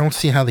don't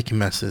see how they can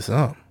mess this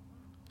up.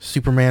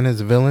 Superman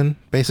is a villain,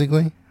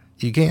 basically.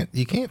 You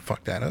can't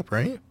fuck that up,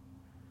 right?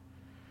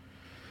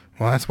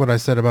 Well, that's what I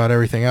said about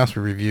everything else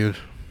we reviewed.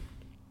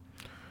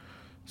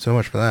 So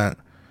much for that.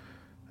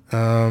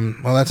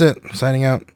 Well, that's it. Signing out.